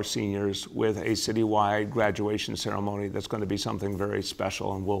all our seniors with a citywide graduation ceremony that's going to be something very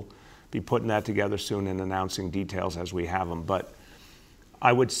special, and we'll be putting that together soon and announcing details as we have them. But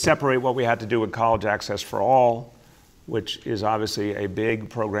I would separate what we had to do with college access for all which is obviously a big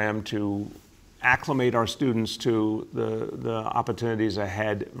program to acclimate our students to the opportunities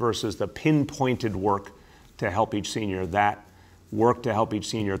ahead versus the pinpointed work to help each senior. That work to help each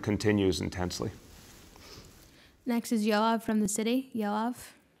senior continues intensely. Next is Yoav from the city. Yoav.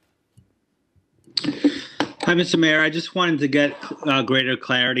 Hi, Mr. Mayor. I just wanted to get greater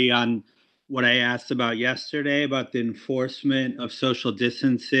clarity on what I asked about yesterday about the enforcement of social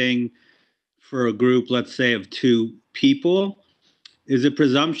distancing for a group, let's say, of 2 people. Is it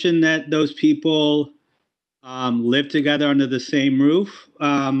presumption that those people live together under the same roof?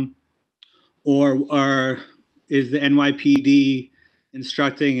 Or is the NYPD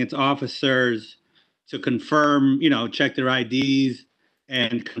instructing its officers to confirm, check their IDs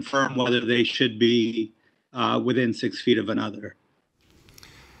and confirm whether they should be within 6 feet of another?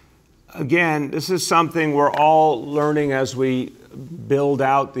 Again, this is something we're all learning as we build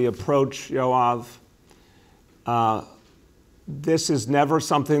out the approach, Yoav. This is never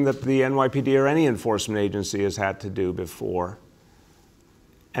something that the NYPD or any enforcement agency has had to do before.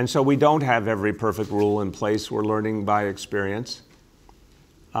 And so we don't have every perfect rule in place. We're learning by experience.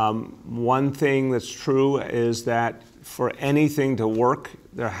 One thing that's true is that for anything to work,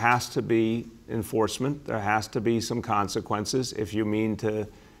 there has to be enforcement. There has to be some consequences if you mean to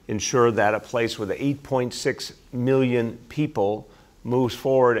ensure that a place with 8.6 million people moves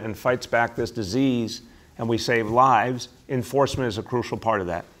forward and fights back this disease and we save lives. Enforcement is a crucial part of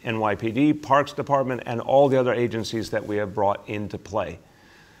that. NYPD, Parks Department, and all the other agencies that we have brought into play.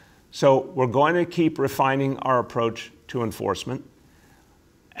 So we're going to keep refining our approach to enforcement.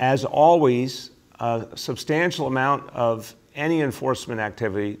 As always, a substantial amount of any enforcement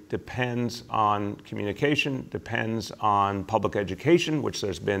activity depends on communication, depends on public education, which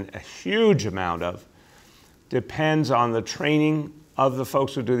there's been a huge amount of, depends on the training of the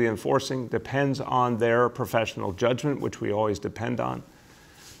folks who do the enforcing, depends on their professional judgment, which we always depend on.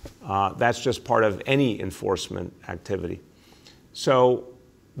 That's just part of any enforcement activity. So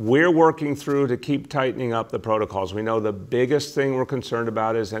we're working through to keep tightening up the protocols. We know the biggest thing we're concerned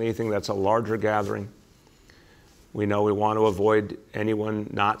about is anything that's a larger gathering. We know we want to avoid anyone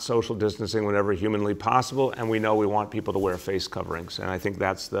not social distancing whenever humanly possible, and we know we want people to wear face coverings. And I think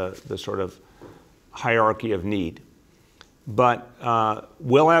that's the sort of hierarchy of need. But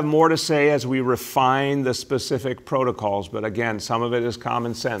we'll have more to say as we refine the specific protocols. But again, some of it is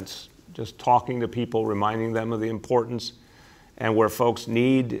common sense. Just talking to people, reminding them of the importance, and where folks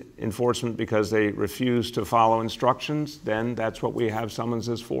need enforcement because they refuse to follow instructions, then that's what we have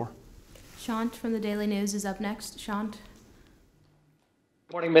summonses for. Shant from the Daily News is up next. Shant.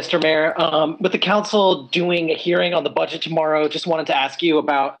 Good morning, Mr. Mayor. With the council doing a hearing on the budget tomorrow, just wanted to ask you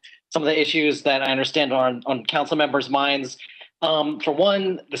about some of the issues that I understand are on council members' minds. For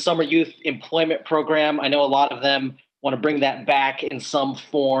one, the summer youth employment program, I know a lot of them want to bring that back in some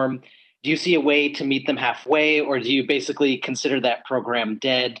form. Do you see a way to meet them halfway, or do you basically consider that program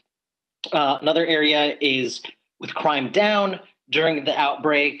dead? Another area is with crime down during the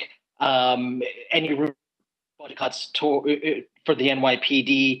outbreak. Any budget cuts for the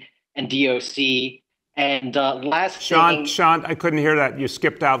NYPD and DOC. And last thing, Sean, I couldn't hear that. You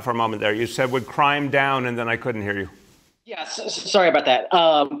skipped out for a moment there. You said with crime down, and then I couldn't hear you. Yes, sorry about that.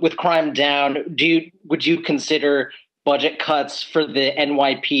 With crime down, would you consider budget cuts for the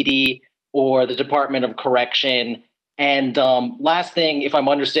NYPD or the Department of Correction? And last thing, if I'm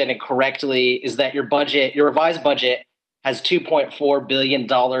understanding correctly, is that your revised budget has $2.4 billion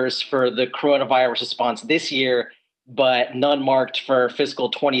for the coronavirus response this year, but none marked for fiscal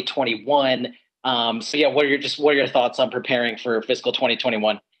 2021. So yeah, what are your thoughts on preparing for fiscal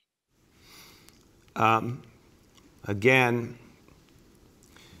 2021? Again,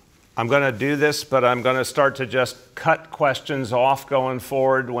 I'm going to do this, but I'm going to start to just cut questions off going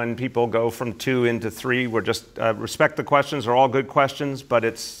forward when people go from 2 into 3. We're just respect the questions. They're all good questions, but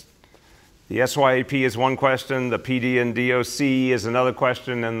it's the SYAP is one question, the PD and DOC is another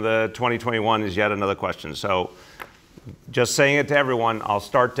question, and the 2021 is yet another question. So just saying it to everyone, I'll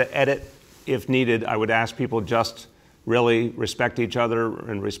start to edit if needed. I would ask people just really respect each other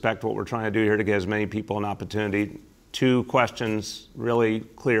and respect what we're trying to do here to get as many people an opportunity. 2 questions, really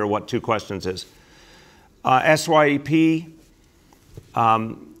clear what 2 questions is. SYEP,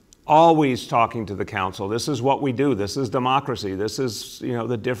 always talking to the council. This is what we do. This is democracy. This is,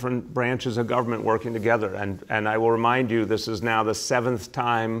 the different branches of government working together. And I will remind you, this is now the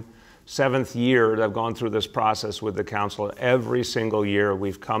 7th year that I've gone through this process with the council. Every single year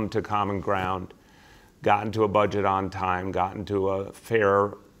we've come to common ground, gotten to a budget on time, gotten to a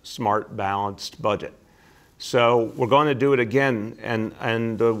fair, smart, balanced budget. So we're going to do it again,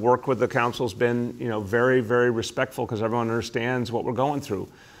 and the work with the council's been, very, very respectful because everyone understands what we're going through.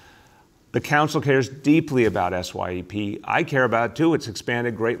 The council cares deeply about SYEP. I care about it too. It's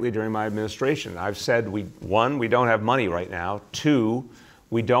expanded greatly during my administration. I've said, one, we don't have money right now. Two,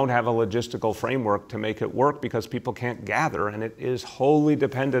 we don't have a logistical framework to make it work because people can't gather, and it is wholly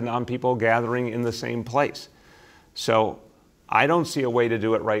dependent on people gathering in the same place. So I don't see a way to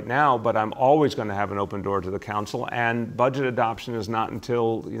do it right now, but I'm always going to have an open door to the council, and budget adoption is not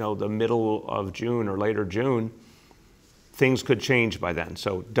until, the middle of June or later June. Things could change by then.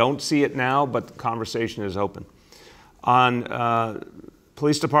 So don't see it now, but the conversation is open. On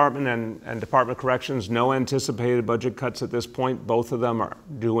Police Department and Department of Corrections, no anticipated budget cuts at this point. Both of them are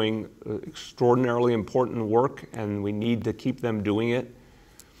doing extraordinarily important work, and we need to keep them doing it,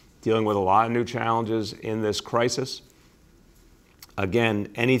 dealing with a lot of new challenges in this crisis. Again,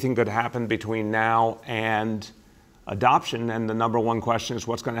 anything could happen between now and adoption, and the number one question is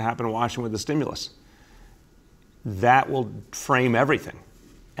what's going to happen in Washington with the stimulus. That will frame everything.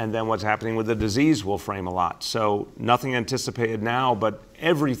 And then what's happening with the disease will frame a lot. So nothing anticipated now, but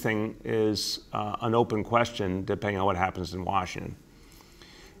everything is an open question depending on what happens in Washington.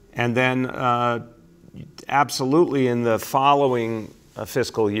 And then absolutely in the following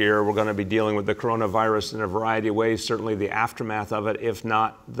fiscal year, we're going to be dealing with the coronavirus in a variety of ways, certainly the aftermath of it, if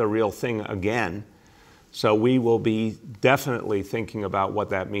not the real thing again. So we will be definitely thinking about what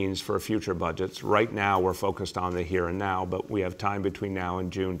that means for future budgets. Right now, we're focused on the here and now, but we have time between now and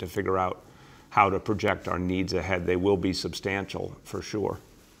June to figure out how to project our needs ahead. They will be substantial, for sure.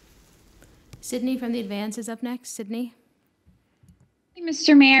 Sydney from the Advance is up next. Sydney. Hey,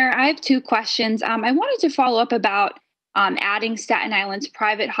 Mr. Mayor, I have two questions. I wanted to follow up about adding Staten Island's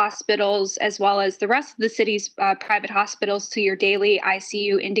private hospitals as well as the rest of the city's private hospitals to your daily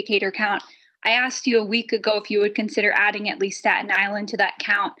ICU indicator count. I asked you a week ago if you would consider adding at least Staten Island to that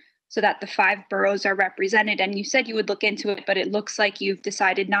count so that the 5 boroughs are represented, and you said you would look into it, but it looks like you've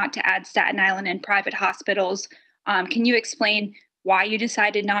decided not to add Staten Island and private hospitals. Can you explain why you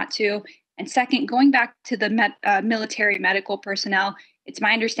decided not to? And second, going back to the military medical personnel, it's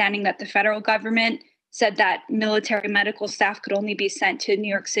my understanding that the federal government said that military medical staff could only be sent to New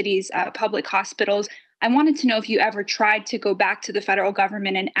York City's public hospitals. I wanted to know if you ever tried to go back to the federal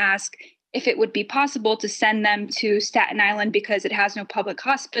government and ask if it would be possible to send them to Staten Island because it has no public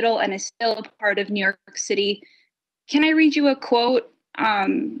hospital and is still a part of New York City. Can I read you a quote? I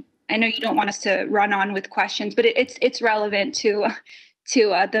know you don't want us to run on with questions, but it's relevant to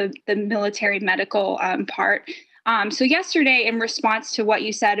the military medical part. So yesterday, in response to what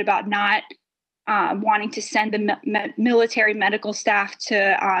you said about not wanting to send the military medical staff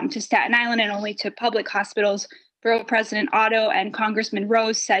to Staten Island and only to public hospitals, Borough President Otto and Congressman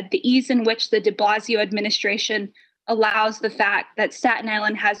Rose said the ease in which the de Blasio administration allows the fact that Staten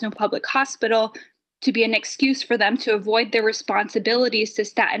Island has no public hospital to be an excuse for them to avoid their responsibilities to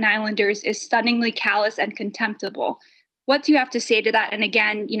Staten Islanders is stunningly callous and contemptible. What do you have to say to that? And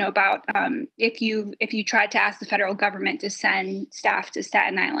again, about if you tried to ask the federal government to send staff to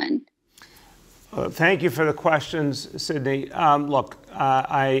Staten Island? Thank you for the questions, Sydney. Look,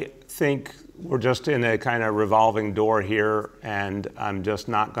 I think we're just in a kind of revolving door here, and I'm just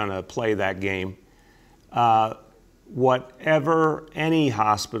not going to play that game. Whatever any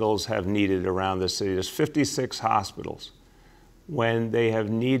hospitals have needed around the city, there's 56 hospitals. When they have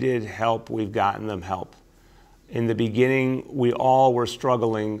needed help, we've gotten them help. In the beginning, we all were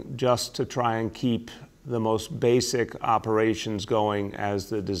struggling just to try and keep the most basic operations going as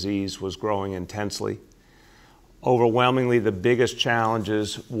the disease was growing intensely. Overwhelmingly, the biggest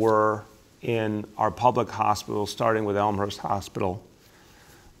challenges were in our public hospitals, starting with Elmhurst Hospital.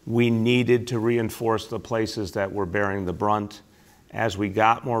 We needed to reinforce the places that were bearing the brunt. As we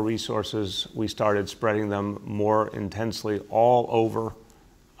got more resources, we started spreading them more intensely all over.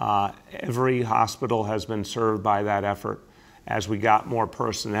 Every hospital has been served by that effort. As we got more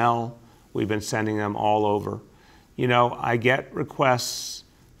personnel, we've been sending them all over. I get requests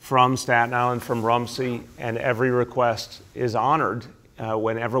from Staten Island, from Rumsey, and every request is honored.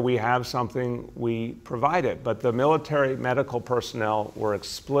 Whenever we have something, we provide it. But the military medical personnel were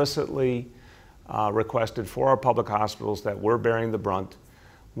explicitly requested for our public hospitals that were bearing the brunt.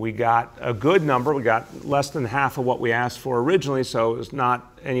 We got a good number. We got less than half of what we asked for originally, so it was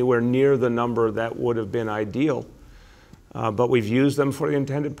not anywhere near the number that would have been ideal. But we've used them for the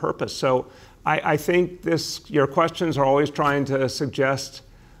intended purpose. So I think your questions are always trying to suggest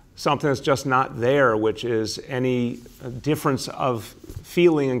something that's just not there, which is any difference of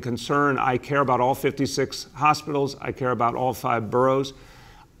feeling and concern. I care about all 56 hospitals. I care about all 5 boroughs.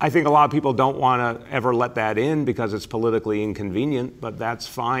 I think a lot of people don't want to ever let that in because it's politically inconvenient, but that's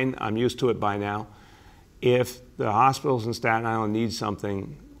fine. I'm used to it by now. If the hospitals in Staten Island need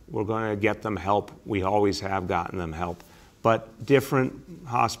something, we're going to get them help. We always have gotten them help. But different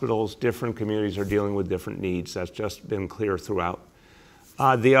hospitals, different communities are dealing with different needs. That's just been clear throughout.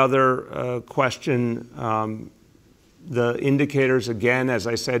 The other question, the indicators, again, as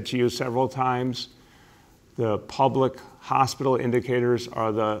I said to you several times, the public hospital indicators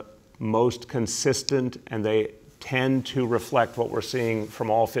are the most consistent, and they tend to reflect what we're seeing from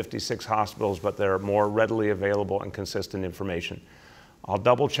all 56 hospitals, but they're more readily available and consistent information. I'll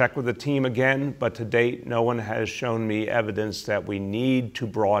double check with the team again, but to date, no one has shown me evidence that we need to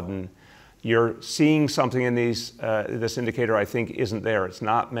broaden. You're seeing something in this indicator I think isn't there. It's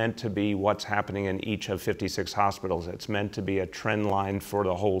not meant to be what's happening in each of 56 hospitals. It's meant to be a trend line for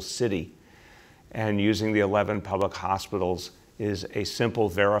the whole city. And using the 11 public hospitals is a simple,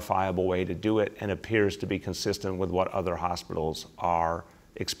 verifiable way to do it and appears to be consistent with what other hospitals are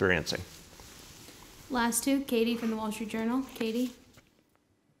experiencing. Last two, Katie from the Wall Street Journal. Katie.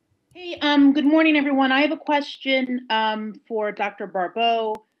 Hey, good morning, everyone. I have a question for Dr.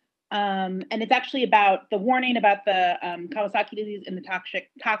 Barbeau, and it's actually about the warning about the Kawasaki disease and the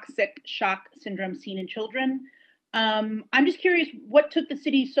toxic shock syndrome seen in children. I'm just curious, what took the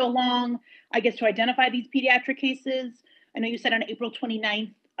city so long, I guess, to identify these pediatric cases? I know you said on April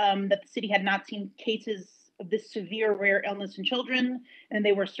 29th that the city had not seen cases of this severe rare illness in children, and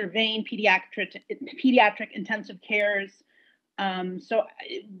they were surveying pediatric intensive cares. The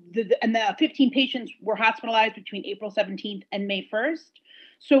 15 patients were hospitalized between April 17th and May 1st.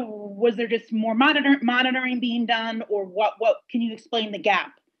 So was there just more monitoring being done, or what can you explain the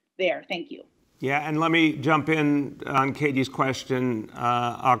gap there? Thank you. Yeah, and let me jump in on Katie's question.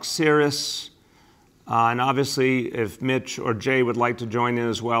 Oxiris, and obviously if Mitch or Jay would like to join in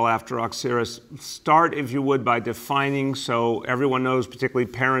as well after Oxiris, start, if you would, by defining so everyone knows, particularly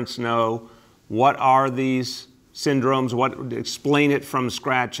parents know, what are these syndromes, explain it from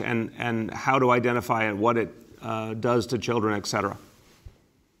scratch, and how to identify it, what it does to children, et cetera.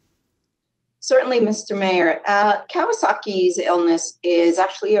 Certainly, Mr. Mayor. Kawasaki's illness is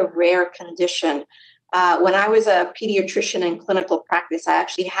actually a rare condition. When I was a pediatrician in clinical practice, I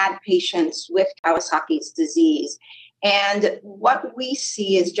actually had patients with Kawasaki's disease. And what we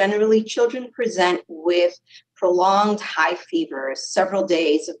see is generally children present with prolonged high fevers, several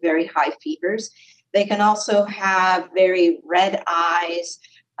days of very high fevers. They can also have very red eyes,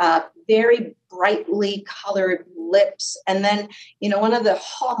 very brightly colored lips. And then, one of the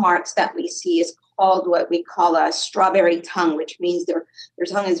hallmarks that we see is called what we call a strawberry tongue, which means their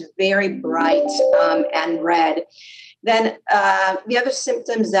tongue is very bright and red. Then the other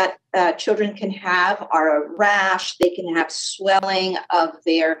symptoms that children can have are a rash. They can have swelling of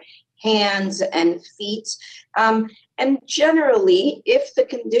their hands and feet. And generally, if the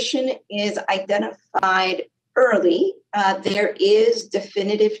condition is identified early, there is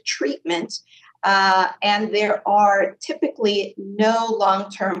definitive treatment, and there are typically no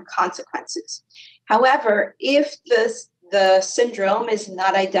long-term consequences. However, if the syndrome is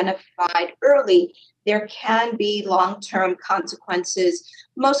not identified early, there can be long-term consequences,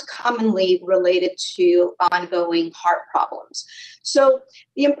 most commonly related to ongoing heart problems. So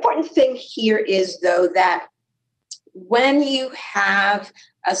the important thing here is, though, that when you have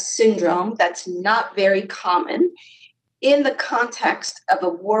a syndrome that's not very common, in the context of a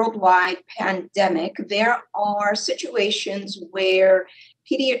worldwide pandemic, there are situations where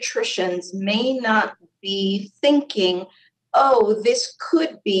pediatricians may not be thinking, oh, this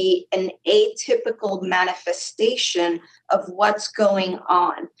could be an atypical manifestation of what's going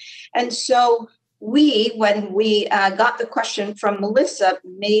on. And so when we got the question from Melissa,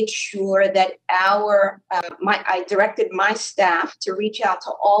 made sure that I directed my staff to reach out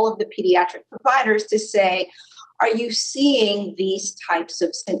to all of the pediatric providers to say, are you seeing these types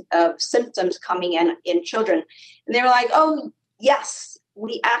of symptoms coming in children? And they were like, oh, yes,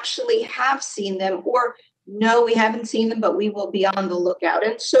 we actually have seen them, or no, we haven't seen them, but we will be on the lookout.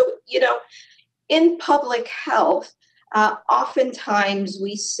 And so, in public health, oftentimes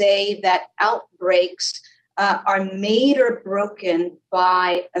we say that outbreaks are made or broken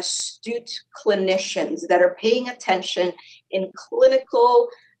by astute clinicians that are paying attention in clinical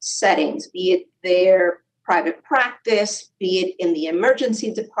settings, be it their private practice, be it in the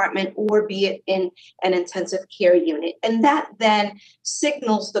emergency department, or be it in an intensive care unit. And that then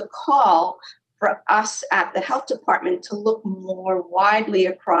signals the call for us at the health department to look more widely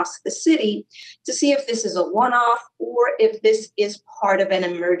across the city to see if this is a one-off or if this is part of an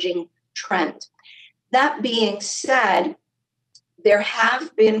emerging trend. That being said, there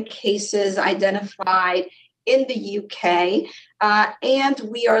have been cases identified in the UK, and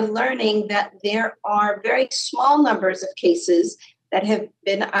we are learning that there are very small numbers of cases that have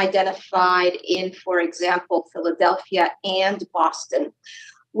been identified in, for example, Philadelphia and Boston.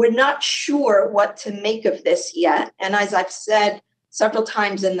 We're not sure what to make of this yet. And as I've said several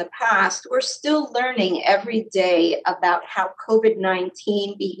times in the past, we're still learning every day about how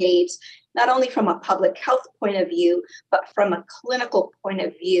COVID-19 behaves, not only from a public health point of view, but from a clinical point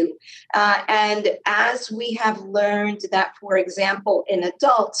of view. And as we have learned that, for example, in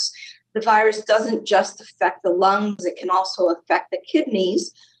adults, the virus doesn't just affect the lungs, it can also affect the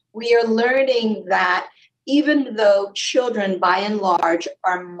kidneys. We are learning that even though children, by and large,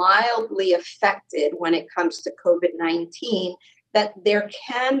 are mildly affected when it comes to COVID-19, that there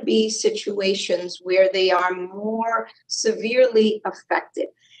can be situations where they are more severely affected.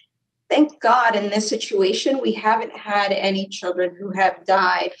 Thank God in this situation, we haven't had any children who have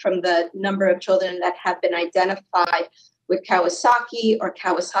died from the number of children that have been identified with Kawasaki or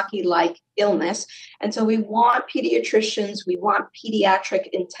Kawasaki-like illness. And so we want pediatricians, we want pediatric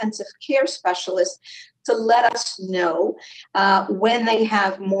intensive care specialists to let us know when they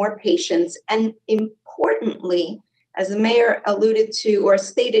have more patients. And importantly, as the mayor alluded to or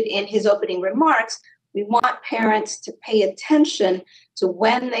stated in his opening remarks, we want parents to pay attention to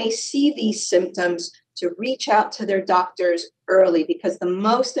when they see these symptoms to reach out to their doctors early, because the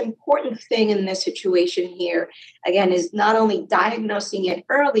most important thing in this situation here, again, is not only diagnosing it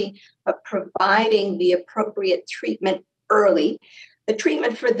early, but providing the appropriate treatment early. The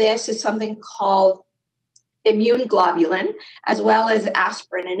treatment for this is something called immune globulin, as well as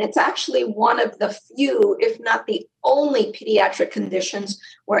aspirin. And it's actually one of the few, if not the only, pediatric conditions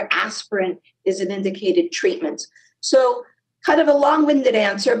where aspirin is an indicated treatment. So kind of a long-winded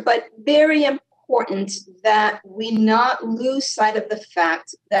answer, but very important that we not lose sight of the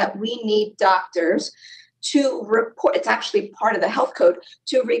fact that we need doctors to report, it's actually part of the health code,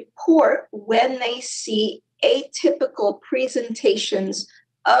 to report when they see atypical presentations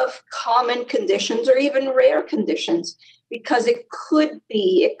of common conditions or even rare conditions, because it could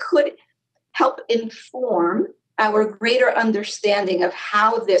help inform our greater understanding of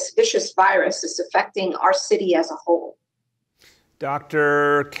how this vicious virus is affecting our city as a whole.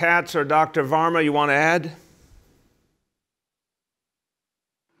 Dr. Katz or Dr. Varma, you want to add?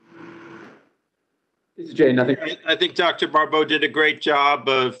 This is Jay. Nothing. I think Dr. Barbeau did a great job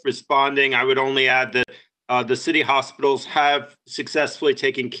of responding. I would only add that the city hospitals have successfully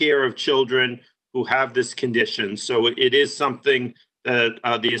taken care of children who have this condition. So it is something that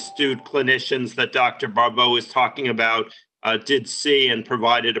the astute clinicians that Dr. Barbeau is talking about did see and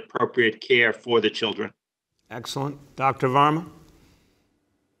provided appropriate care for the children. Excellent. Dr. Varma?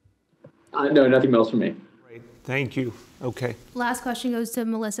 No, nothing else from me. Great. Thank you. Okay. Last question goes to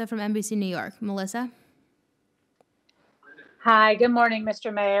Melissa from NBC New York. Melissa? Hi, good morning,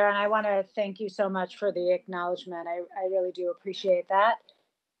 Mr. Mayor, and I want to thank you so much for the acknowledgement. I really do appreciate that.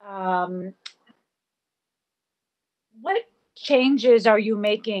 What changes are you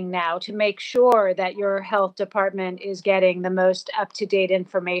making now to make sure that your health department is getting the most up-to-date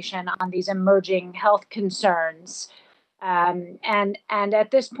information on these emerging health concerns? And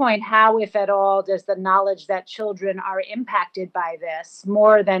at this point, how, if at all, does the knowledge that children are impacted by this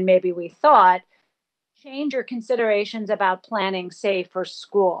more than maybe we thought change your considerations about planning safer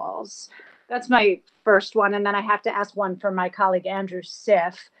schools? That's my first one. And then I have to ask one for my colleague, Andrew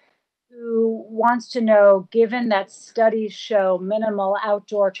Siff, who wants to know, given that studies show minimal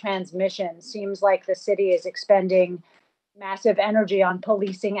outdoor transmission, seems like the city is expending massive energy on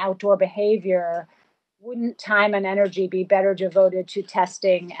policing outdoor behavior. Wouldn't time and energy be better devoted to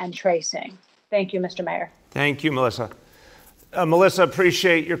testing and tracing? Thank you, Mr. Mayor. Thank you, Melissa. Melissa,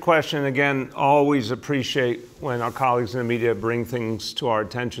 appreciate your question. Again, always appreciate when our colleagues in the media bring things to our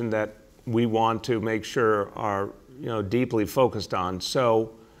attention that we want to make sure are deeply focused on.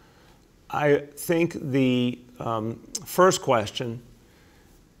 So I think the first question,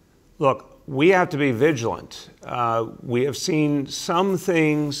 look, we have to be vigilant. We have seen some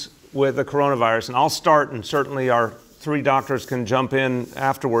things with the coronavirus, and I'll start, and certainly our three doctors can jump in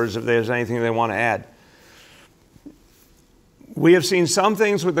afterwards if there's anything they want to add. We have seen some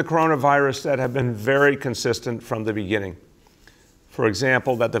things with the coronavirus that have been very consistent from the beginning. For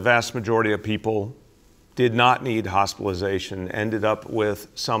example, that the vast majority of people did not need hospitalization, ended up with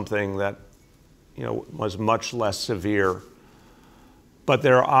something that was much less severe. But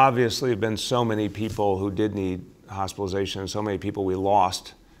there obviously have been so many people who did need hospitalization and so many people we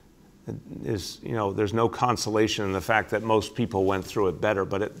lost. There's no consolation in the fact that most people went through it better,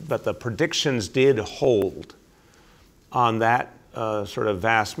 but the predictions did hold on that sort of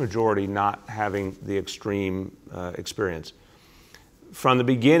vast majority not having the extreme experience. From the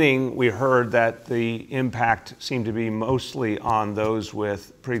beginning, we heard that the impact seemed to be mostly on those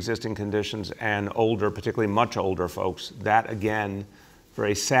with pre-existing conditions and older, particularly much older folks. That, again,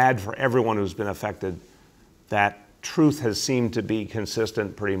 very sad for everyone who's been affected. That truth has seemed to be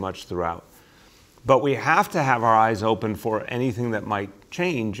consistent pretty much throughout. But we have to have our eyes open for anything that might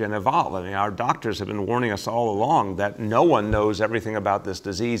change and evolve. I mean, our doctors have been warning us all along that no one knows everything about this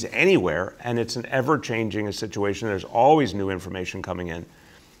disease anywhere, and it's an ever-changing situation. There's always new information coming in.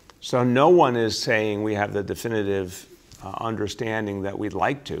 So no one is saying we have the definitive understanding that we'd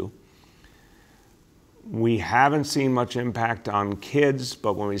like to. We haven't seen much impact on kids,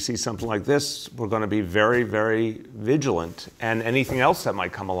 but when we see something like this, we're going to be very, very vigilant, and anything else that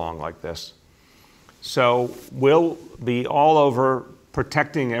might come along like this. So we'll be all over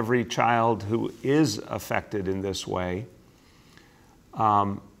protecting every child who is affected in this way.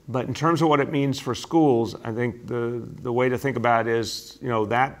 But in terms of what it means for schools, I think the way to think about it is,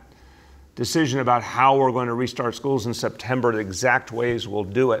 that decision about how we're going to restart schools in September, the exact ways we'll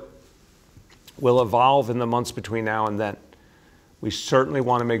do it, will evolve in the months between now and then. We certainly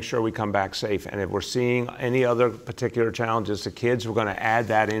want to make sure we come back safe. And if we're seeing any other particular challenges to kids, we're going to add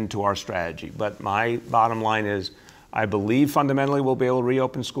that into our strategy. But my bottom line is, I believe fundamentally we'll be able to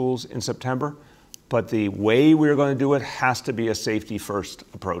reopen schools in September, but the way we're going to do it has to be a safety first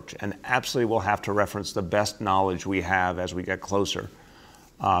approach. And absolutely we'll have to reference the best knowledge we have as we get closer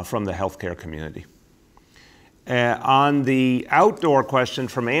from the healthcare community. On the outdoor question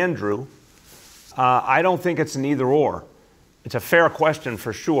from Andrew, I don't think it's an either or. It's a fair question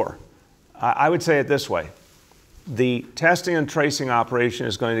for sure. I would say it this way. The testing and tracing operation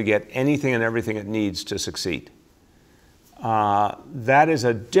is going to get anything and everything it needs to succeed. That is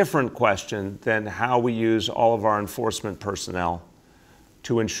a different question than how we use all of our enforcement personnel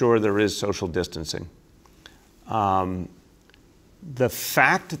to ensure there is social distancing. The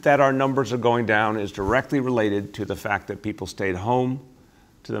fact that our numbers are going down is directly related to the fact that people stayed home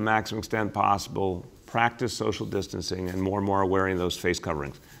to the maximum extent possible, practice social distancing, and more are wearing those face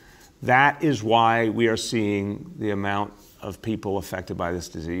coverings. That is why we are seeing the amount of people affected by this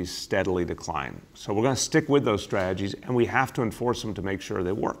disease steadily decline. So we're going to stick with those strategies, and we have to enforce them to make sure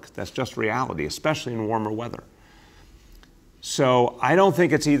they work. That's just reality, especially in warmer weather. So I don't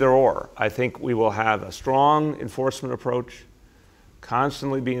think it's either or. I think we will have a strong enforcement approach,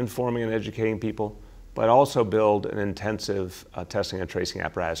 constantly be informing and educating people, but also build an intensive testing and tracing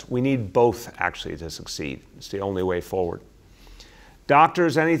apparatus. We need both, actually, to succeed. It's the only way forward.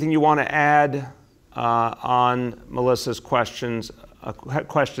 Doctors, anything you want to add on Melissa's questions? A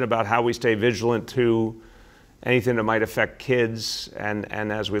question about how we stay vigilant to anything that might affect kids and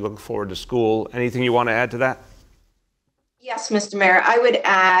as we look forward to school. Anything you want to add to that? Yes, Mr. Mayor, I would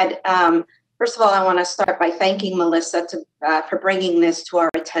add, first of all, I want to start by thanking Melissa for bringing this to our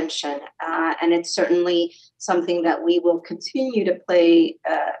attention. And it's certainly something that we will continue to pay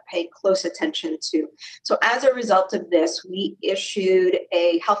close attention to. So as a result of this, we issued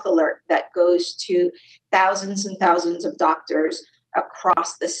a health alert that goes to thousands and thousands of doctors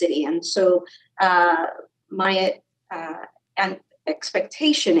across the city. And so my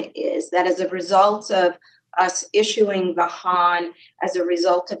expectation is that as a result of us issuing the HAN as a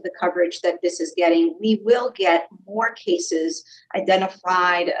result of the coverage that this is getting, we will get more cases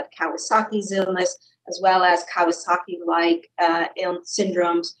identified of Kawasaki's illness, as well as Kawasaki-like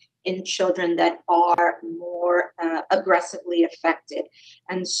syndromes in children that are more aggressively affected.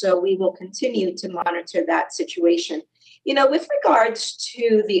 And so we will continue to monitor that situation. With regards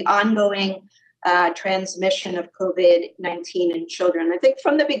to the ongoing transmission of COVID-19 in children, I think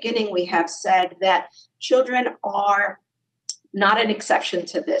from the beginning we have said that children are not an exception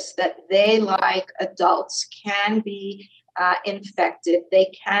to this, that they, like adults, can be infected, they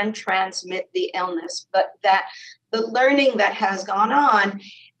can transmit the illness, but that the learning that has gone on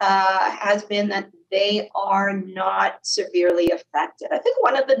has been that they are not severely affected. I think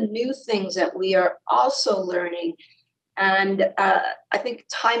one of the new things that we are also learning, and I think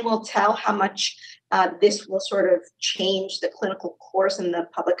time will tell how much this will sort of change the clinical course and the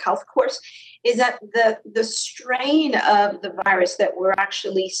public health course, is that the strain of the virus that we're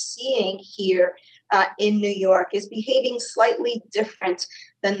actually seeing here in New York is behaving slightly different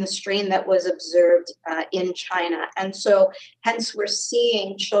than the strain that was observed in China. And so hence we're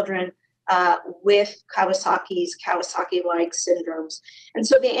seeing children with Kawasaki-like syndromes. And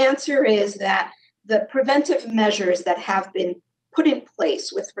so the answer is that the preventive measures that have been put in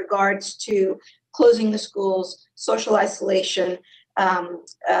place with regards to closing the schools, social isolation,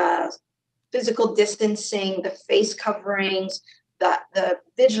 physical distancing, the face coverings, the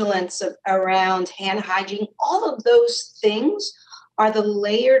vigilance around hand hygiene, all of those things are the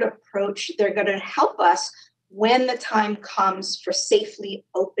layered approach. They're going to help us when the time comes for safely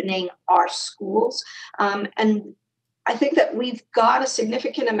opening our schools. And I think that we've got a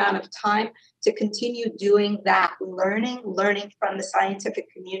significant amount of time to continue doing that learning from the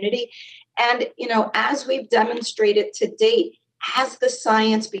scientific community. And, as we've demonstrated to date, as the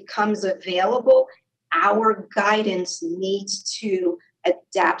science becomes available, our guidance needs to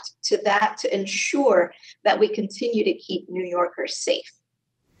adapt to that to ensure that we continue to keep New Yorkers safe.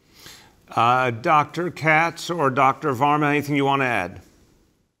 Dr. Katz or Dr. Varma, anything you want to add?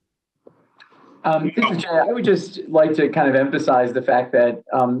 Mr. Chair, I would just like to kind of emphasize the fact that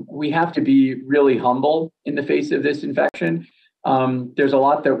we have to be really humble in the face of this infection. There's a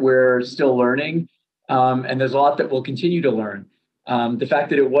lot that we're still learning, and there's a lot that we'll continue to learn. The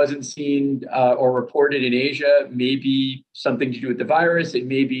fact that it wasn't seen or reported in Asia may be something to do with the virus. It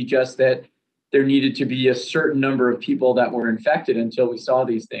may be just that there needed to be a certain number of people that were infected until we saw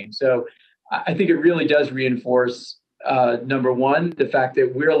these things. So I think it really does reinforce, number one, the fact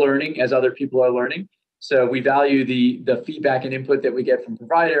that we're learning as other people are learning. So we value the feedback and input that we get from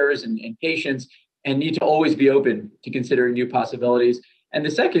providers and patients, and need to always be open to considering new possibilities. And the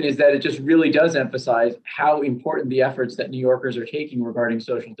second is that it just really does emphasize how important the efforts that New Yorkers are taking regarding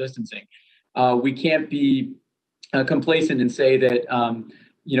social distancing. We can't be complacent and say that,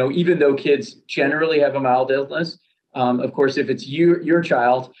 even though kids generally have a mild illness, of course, if it's your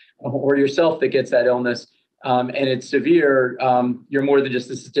child or yourself that gets that illness and it's severe, you're more than just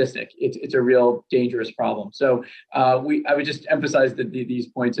a statistic. It's a real dangerous problem. So I would just emphasize these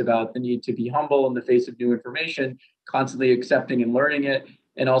points about the need to be humble in the face of new information, constantly accepting and learning it,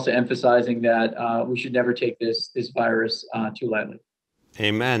 and also emphasizing that we should never take this virus too lightly.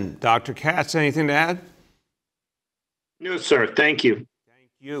 Amen. Dr. Katz, anything to add? No, sir. Thank you. Thank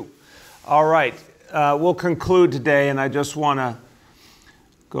you. All right. We'll conclude today, and I just want to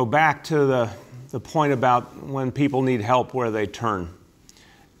go back to the point about when people need help, where they turn.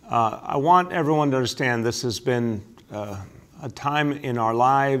 I want everyone to understand this has been a time in our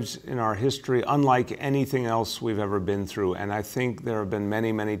lives, in our history, unlike anything else we've ever been through. And I think there have been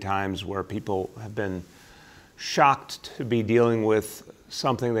many, many times where people have been shocked to be dealing with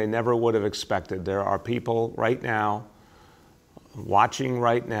something they never would have expected. There are people right now, watching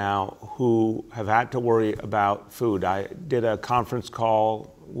right now, who have had to worry about food. I did a conference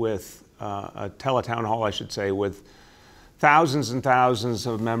call with a teletown hall, I should say, with thousands and thousands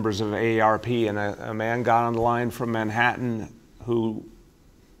of members of AARP, and a man got on the line from Manhattan who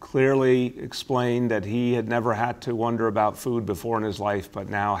clearly explained that he had never had to wonder about food before in his life, but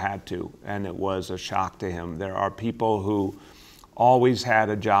now had to, and it was a shock to him. There are people who always had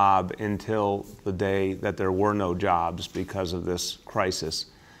a job until the day that there were no jobs because of this crisis.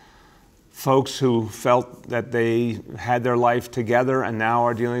 Folks who felt that they had their life together and now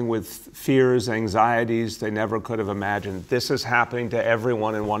are dealing with fears, anxieties they never could have imagined. This is happening to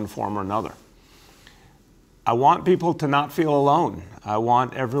everyone in one form or another. I want people to not feel alone. I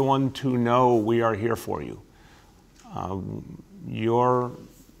want everyone to know we are here for you. Your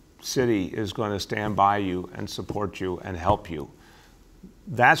city is going to stand by you and support you and help you.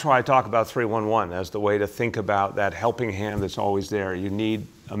 That's why I talk about 311 as the way to think about that helping hand that's always there. You need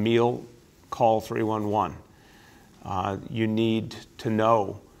a meal, call 311. You need to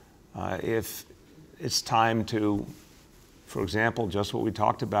know if it's time to, for example, just what we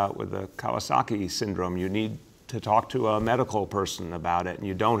talked about with the Kawasaki syndrome, you need to talk to a medical person about it, and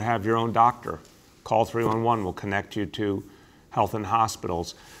you don't have your own doctor. Call 311, we'll connect you to health and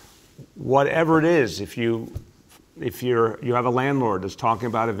hospitals. Whatever it is, if you have a landlord that's talking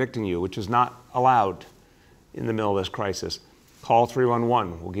about evicting you, which is not allowed in the middle of this crisis, call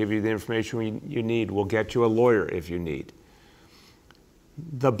 311. We'll give you the information you need. We'll get you a lawyer if you need.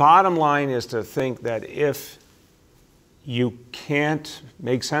 The bottom line is to think that if you can't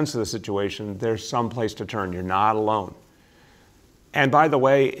make sense of the situation, there's some place to turn. You're not alone. And by the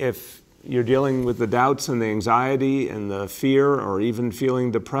way, if you're dealing with the doubts and the anxiety and the fear, or even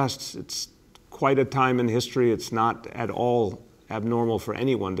feeling depressed, it's quite a time in history. It's not at all abnormal for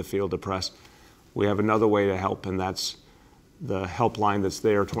anyone to feel depressed. We have another way to help, and that's the helpline that's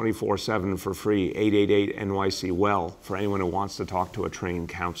there 24/7 for free, 888-NYC-WELL, for anyone who wants to talk to a trained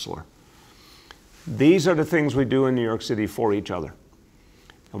counselor. These are the things we do in New York City for each other.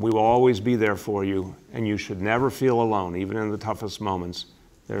 And we will always be there for you, and you should never feel alone, even in the toughest moments.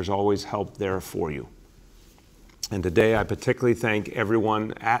 There's always help there for you. And today I particularly thank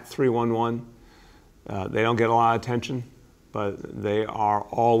everyone at 311. They don't get a lot of attention, but they are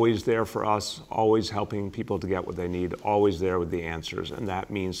always there for us, always helping people to get what they need, always there with the answers. And that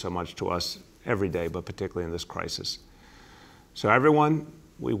means so much to us every day, but particularly in this crisis. So everyone,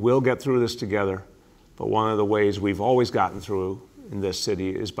 we will get through this together. But one of the ways we've always gotten through in this city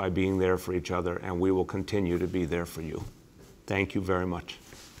is by being there for each other, and we will continue to be there for you. Thank you very much.